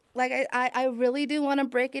 like I really do want to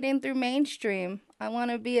break it in through mainstream. I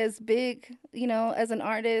want to be as big, you know, as an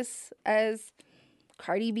artist as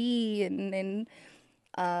Cardi B and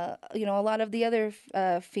you know, a lot of the other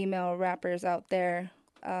female rappers out there.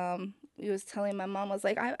 He was telling my mom, was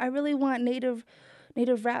like, I really want native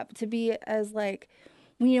rap to be as like,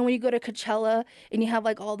 you know, when you go to Coachella and you have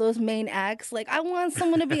like all those main acts, like I want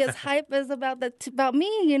someone to be as hype as about me,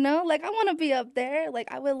 you know, like I want to be up there.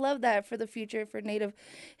 Like I would love that for the future for native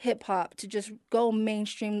hip hop to just go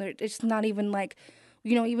mainstream. It's not even like,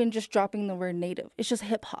 you know, even just dropping the word native. It's just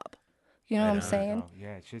hip hop. You know what I'm saying? Oh,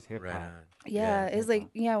 yeah, it's just hip hop. Yeah, it's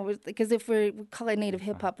like, because if we call it native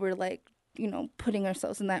hip hop, we're like, you know, putting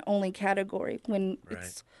ourselves in that only category when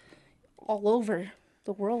it's all over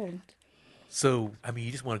the world. So, I mean,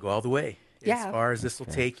 you just want to go all the way as far as this will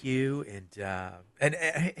take you. And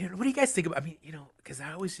what do you guys think about, I mean, you know, because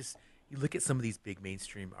I always you look at some of these big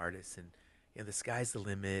mainstream artists and, you know, the sky's the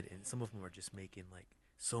limit, and some of them are just making like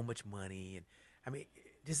so much money. And I mean,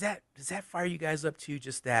 does that fire you guys up to,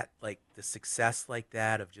 just that, like the success like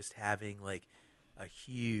that of just having like a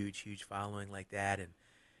huge following like that,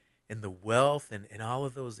 and the wealth and all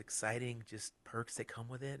of those exciting just perks that come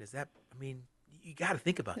with it? Is that, I mean, you got to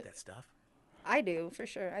think about that stuff. I do, for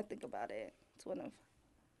sure. I think about it. It's one of.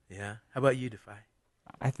 Yeah. How about you, Defy?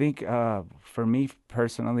 I think for me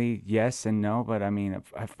personally, yes and no. But I mean,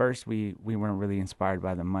 at first we weren't really inspired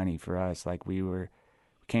by the money. For us, like we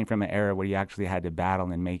came from an era where you actually had to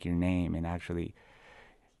battle and make your name and actually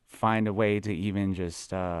find a way to even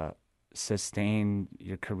just sustain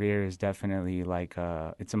your career is definitely like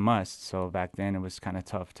it's a must. So back then it was kind of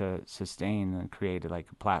tough to sustain and create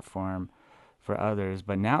like a platform for others.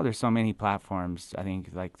 But now there's so many platforms. I think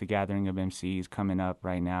like the Gathering of MCs coming up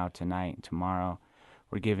right now, tonight and tomorrow.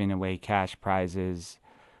 We're giving away cash prizes.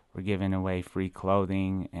 We're giving away free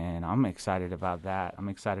clothing, and I'm excited about that. I'm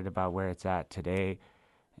excited about where it's at today.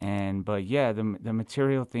 But yeah, the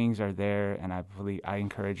material things are there, and I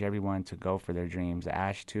encourage everyone to go for their dreams.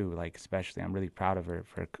 Ash too, like especially, I'm really proud of her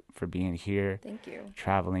for being here. Thank you.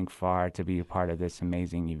 Traveling far to be a part of this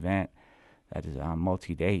amazing event. That is a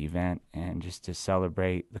multi-day event, and just to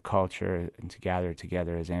celebrate the culture and to gather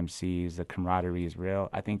together as MCs. The camaraderie is real.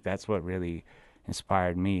 I think that's what really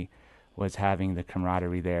inspired me, was having the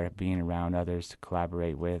camaraderie there, being around others to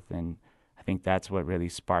collaborate with, and I think that's what really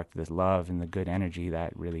sparked this love and the good energy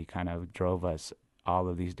that really kind of drove us all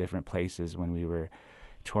of these different places when we were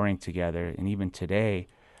touring together. And even today,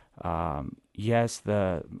 yes,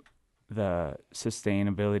 the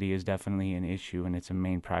sustainability is definitely an issue, and it's a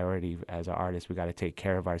main priority as an artist. We got to take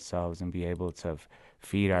care of ourselves and be able to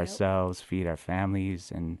feed ourselves, feed our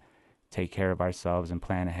families, and take care of ourselves and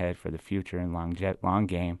plan ahead for the future and long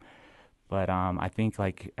game. But I think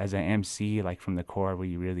like as an MC, like from the core,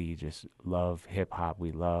 we really just love hip hop.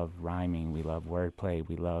 We love rhyming. We love wordplay.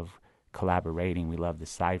 We love collaborating. We love the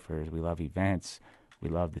ciphers. We love events. We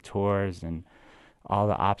love the tours and all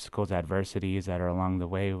the obstacles, adversities that are along the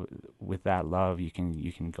way. With that love, you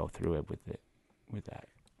can go through it with that.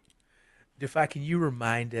 Defy, can you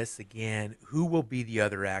remind us again who will be the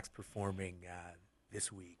other acts performing this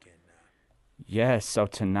week? Yes, so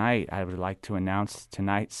tonight I would like to announce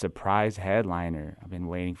tonight's surprise headliner. I've been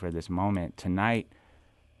waiting for this moment. Tonight,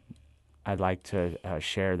 I'd like to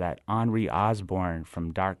share that Henri Osborne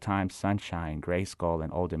from Dark Time Sunshine, Grayskull,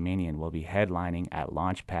 and Old Dominion will be headlining at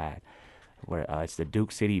Launchpad, where it's the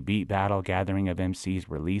Duke City Beat Battle Gathering of MCs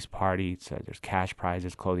release party. So there's cash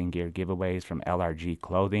prizes, clothing gear giveaways from LRG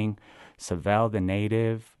Clothing, Savell the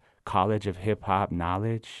Native, College of Hip Hop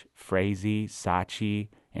Knowledge, Frazee, Sachi,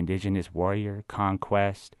 Indigenous Warrior,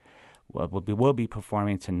 Conquest. We'll be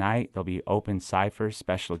performing tonight. There'll be open ciphers,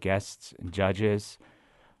 special guests, and judges.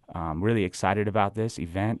 Really excited about this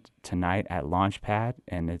event tonight at Launchpad,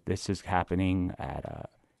 and this is happening at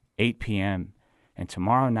 8 p.m. And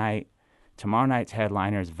tomorrow night's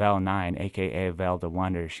headliner is Vel 9, a.k.a. Vel the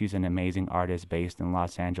Wonder. She's an amazing artist based in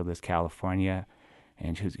Los Angeles, California,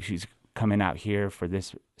 and she's coming out here for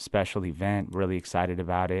this special event. Really excited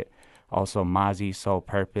about it. Also, Mozzie, Soul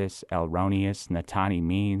Purpose, Elronius, Natani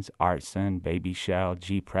Means, Artson, Baby Shell,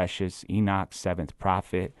 G Precious, Enoch, Seventh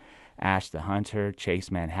Prophet, Ash the Hunter,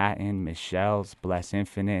 Chase Manhattan, Michelle's, Bless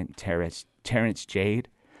Infinite, Terrence Jade,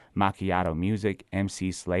 Macchiato Music,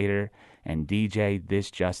 MC Slater, and DJ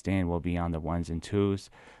This Justin will be on the ones and twos.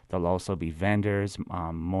 There'll also be vendors,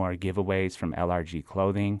 more giveaways from LRG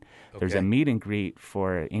Clothing. There's a meet and greet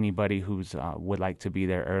for anybody who's would like to be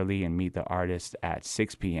there early and meet the artist at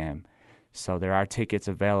 6 p.m. So there are tickets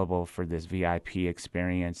available for this VIP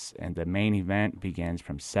experience, and the main event begins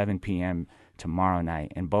from 7 p.m. tomorrow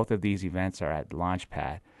night. And both of these events are at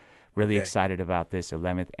Launchpad. Really excited about this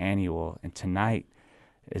 11th annual. And tonight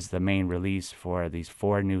is the main release for these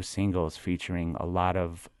 4 new singles featuring a lot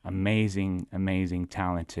of amazing,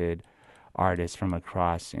 talented artists from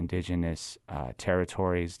across indigenous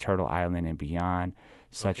territories, Turtle Island and beyond,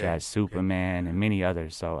 such as Superman and many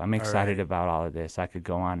others. So I'm excited about all of this. I could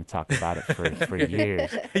go on and talk about it for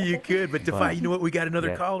years. You could, but Defy, you know what? We got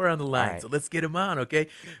another caller on the line, right. so let's get him on, okay?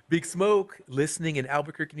 Big Smoke, listening in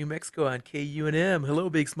Albuquerque, New Mexico on KUNM. Hello,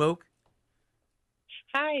 Big Smoke.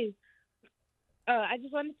 Hi. I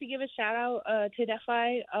just wanted to give a shout out to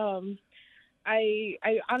Defy. I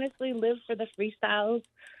honestly live for the freestyles,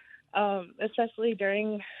 especially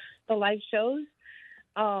during the live shows.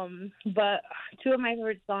 But 2 of my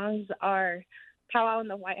favorite songs are Powwow in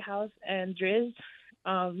the White House and Drizz.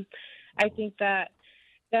 I think that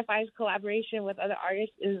Defy's collaboration with other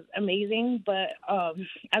artists is amazing, but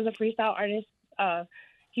as a freestyle artist,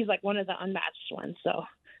 he's like one of the unmatched ones. So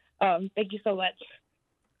thank you so much.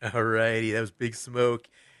 All righty, that was Big Smoke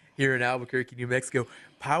here in Albuquerque, New Mexico.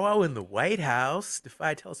 Powwow in the White House.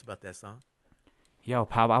 Defy, tell us about that song. Yo,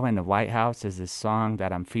 Powwow in the White House is this song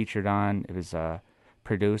that I'm featured on. It was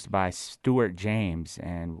produced by Stuart James,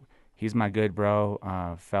 and he's my good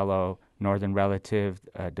bro, fellow northern relative,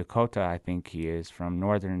 Dakota, I think he is, from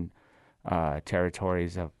northern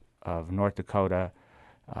territories of North Dakota.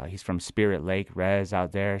 He's from Spirit Lake, Rez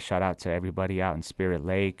out there. Shout out to everybody out in Spirit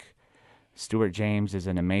Lake. Stuart James is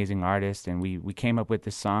an amazing artist, and we came up with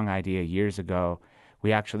this song idea years ago.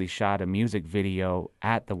 We actually shot a music video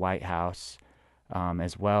at the White House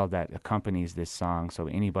as well that accompanies this song, so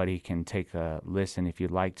anybody can take a listen if you'd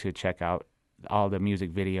like to check out all the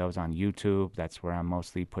music videos on YouTube. That's where I'm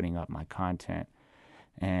mostly putting up my content.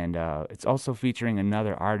 And it's also featuring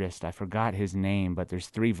another artist. I forgot his name, but there's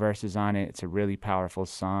 3 verses on it. It's a really powerful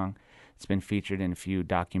song. It's been featured in a few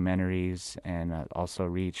documentaries and also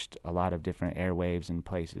reached a lot of different airwaves and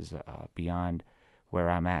places beyond where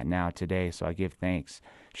I'm at now today. So I give thanks.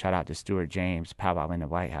 Shout out to Stuart James, Powwow in the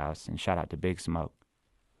White House, and shout out to Big Smoke.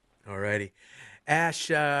 All righty.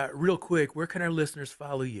 Ash, real quick, where can our listeners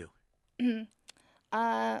follow you?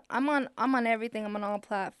 I'm on everything. I'm on all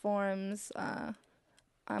platforms.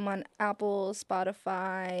 I'm on Apple,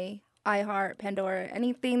 Spotify, iHeart, Pandora,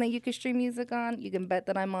 anything that you can stream music on, you can bet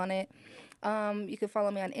that I'm on it. You can follow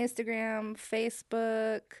me on Instagram,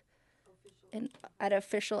 Facebook, and at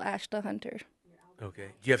official Ash the Hunter. Okay.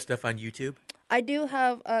 Do you have stuff on YouTube? I do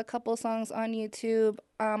have a couple songs on YouTube.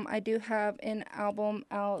 I do have an album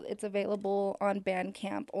out. It's available on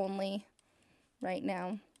Bandcamp only right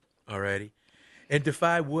now. Alrighty. And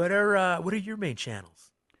Defy, what are your main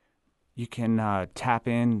channels? You can tap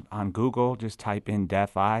in on Google. Just type in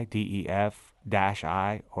Defy,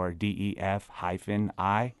 DEF-I, or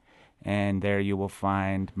DEF-I, and there you will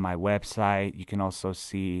find my website. You can also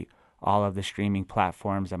see all of the streaming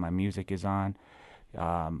platforms that my music is on.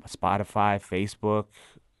 Spotify, Facebook,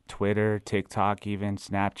 Twitter, TikTok, even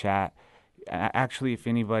Snapchat. Actually, if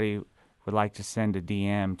anybody would like to send a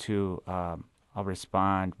DM too, I'll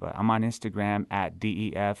respond. But I'm on Instagram at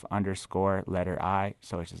DEF_I.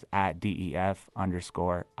 So it's just at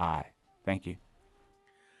DEF_I. Thank you.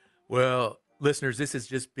 Well, listeners, this has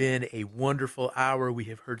just been a wonderful hour. We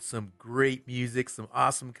have heard some great music, some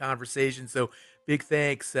awesome conversation. So big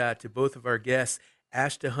thanks to both of our guests,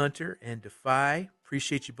 Ash the Hunter and Defy.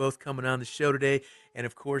 Appreciate you both coming on the show today. And,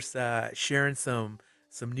 of course, sharing some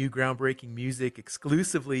new groundbreaking music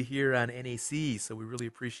exclusively here on NAC. So we really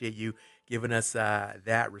appreciate you giving us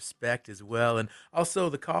that respect as well. And also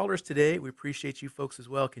the callers today, we appreciate you folks as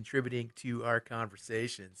well contributing to our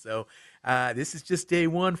conversation. So this is just day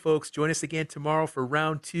one, folks. Join us again tomorrow for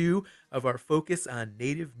round 2 of our focus on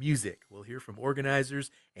Native music. We'll hear from organizers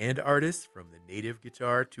and artists from the Native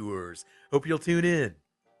Guitar Tours. Hope you'll tune in.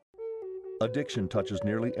 Addiction touches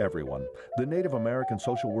nearly everyone. The Native American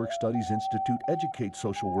Social Work Studies Institute educates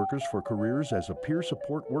social workers for careers as a peer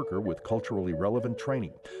support worker with culturally relevant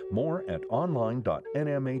training. More at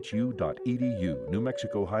online.nmhu.edu. New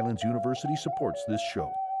Mexico Highlands University supports this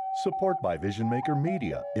show. Support by Vision Maker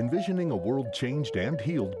Media, envisioning a world changed and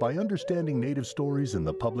healed by understanding Native stories and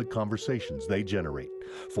the public conversations they generate.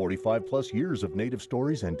 45 plus years of Native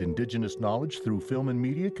stories and Indigenous knowledge through film and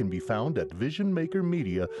media can be found at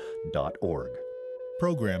visionmakermedia.org.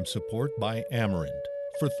 Program support by Amerind.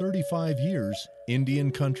 For 35 years,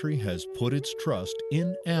 Indian Country has put its trust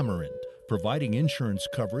in Amerind, providing insurance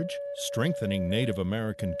coverage, strengthening Native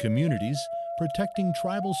American communities, protecting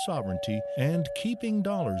tribal sovereignty, and keeping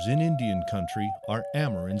dollars in Indian Country are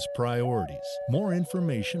Amerind's priorities. More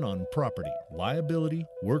information on property, liability,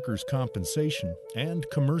 workers' compensation, and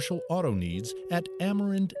commercial auto needs at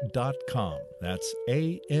amerind.com. That's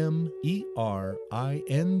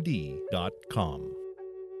AMERIND.com.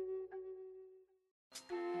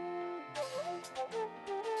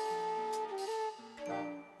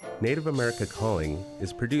 Native America Calling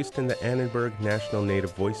is produced in the Annenberg National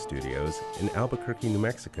Native Voice Studios in Albuquerque, New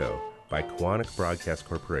Mexico by Koahnic Broadcast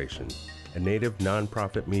Corporation, a Native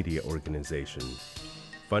nonprofit media organization.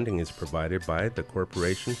 Funding is provided by the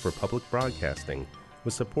Corporation for Public Broadcasting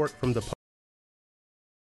with support from the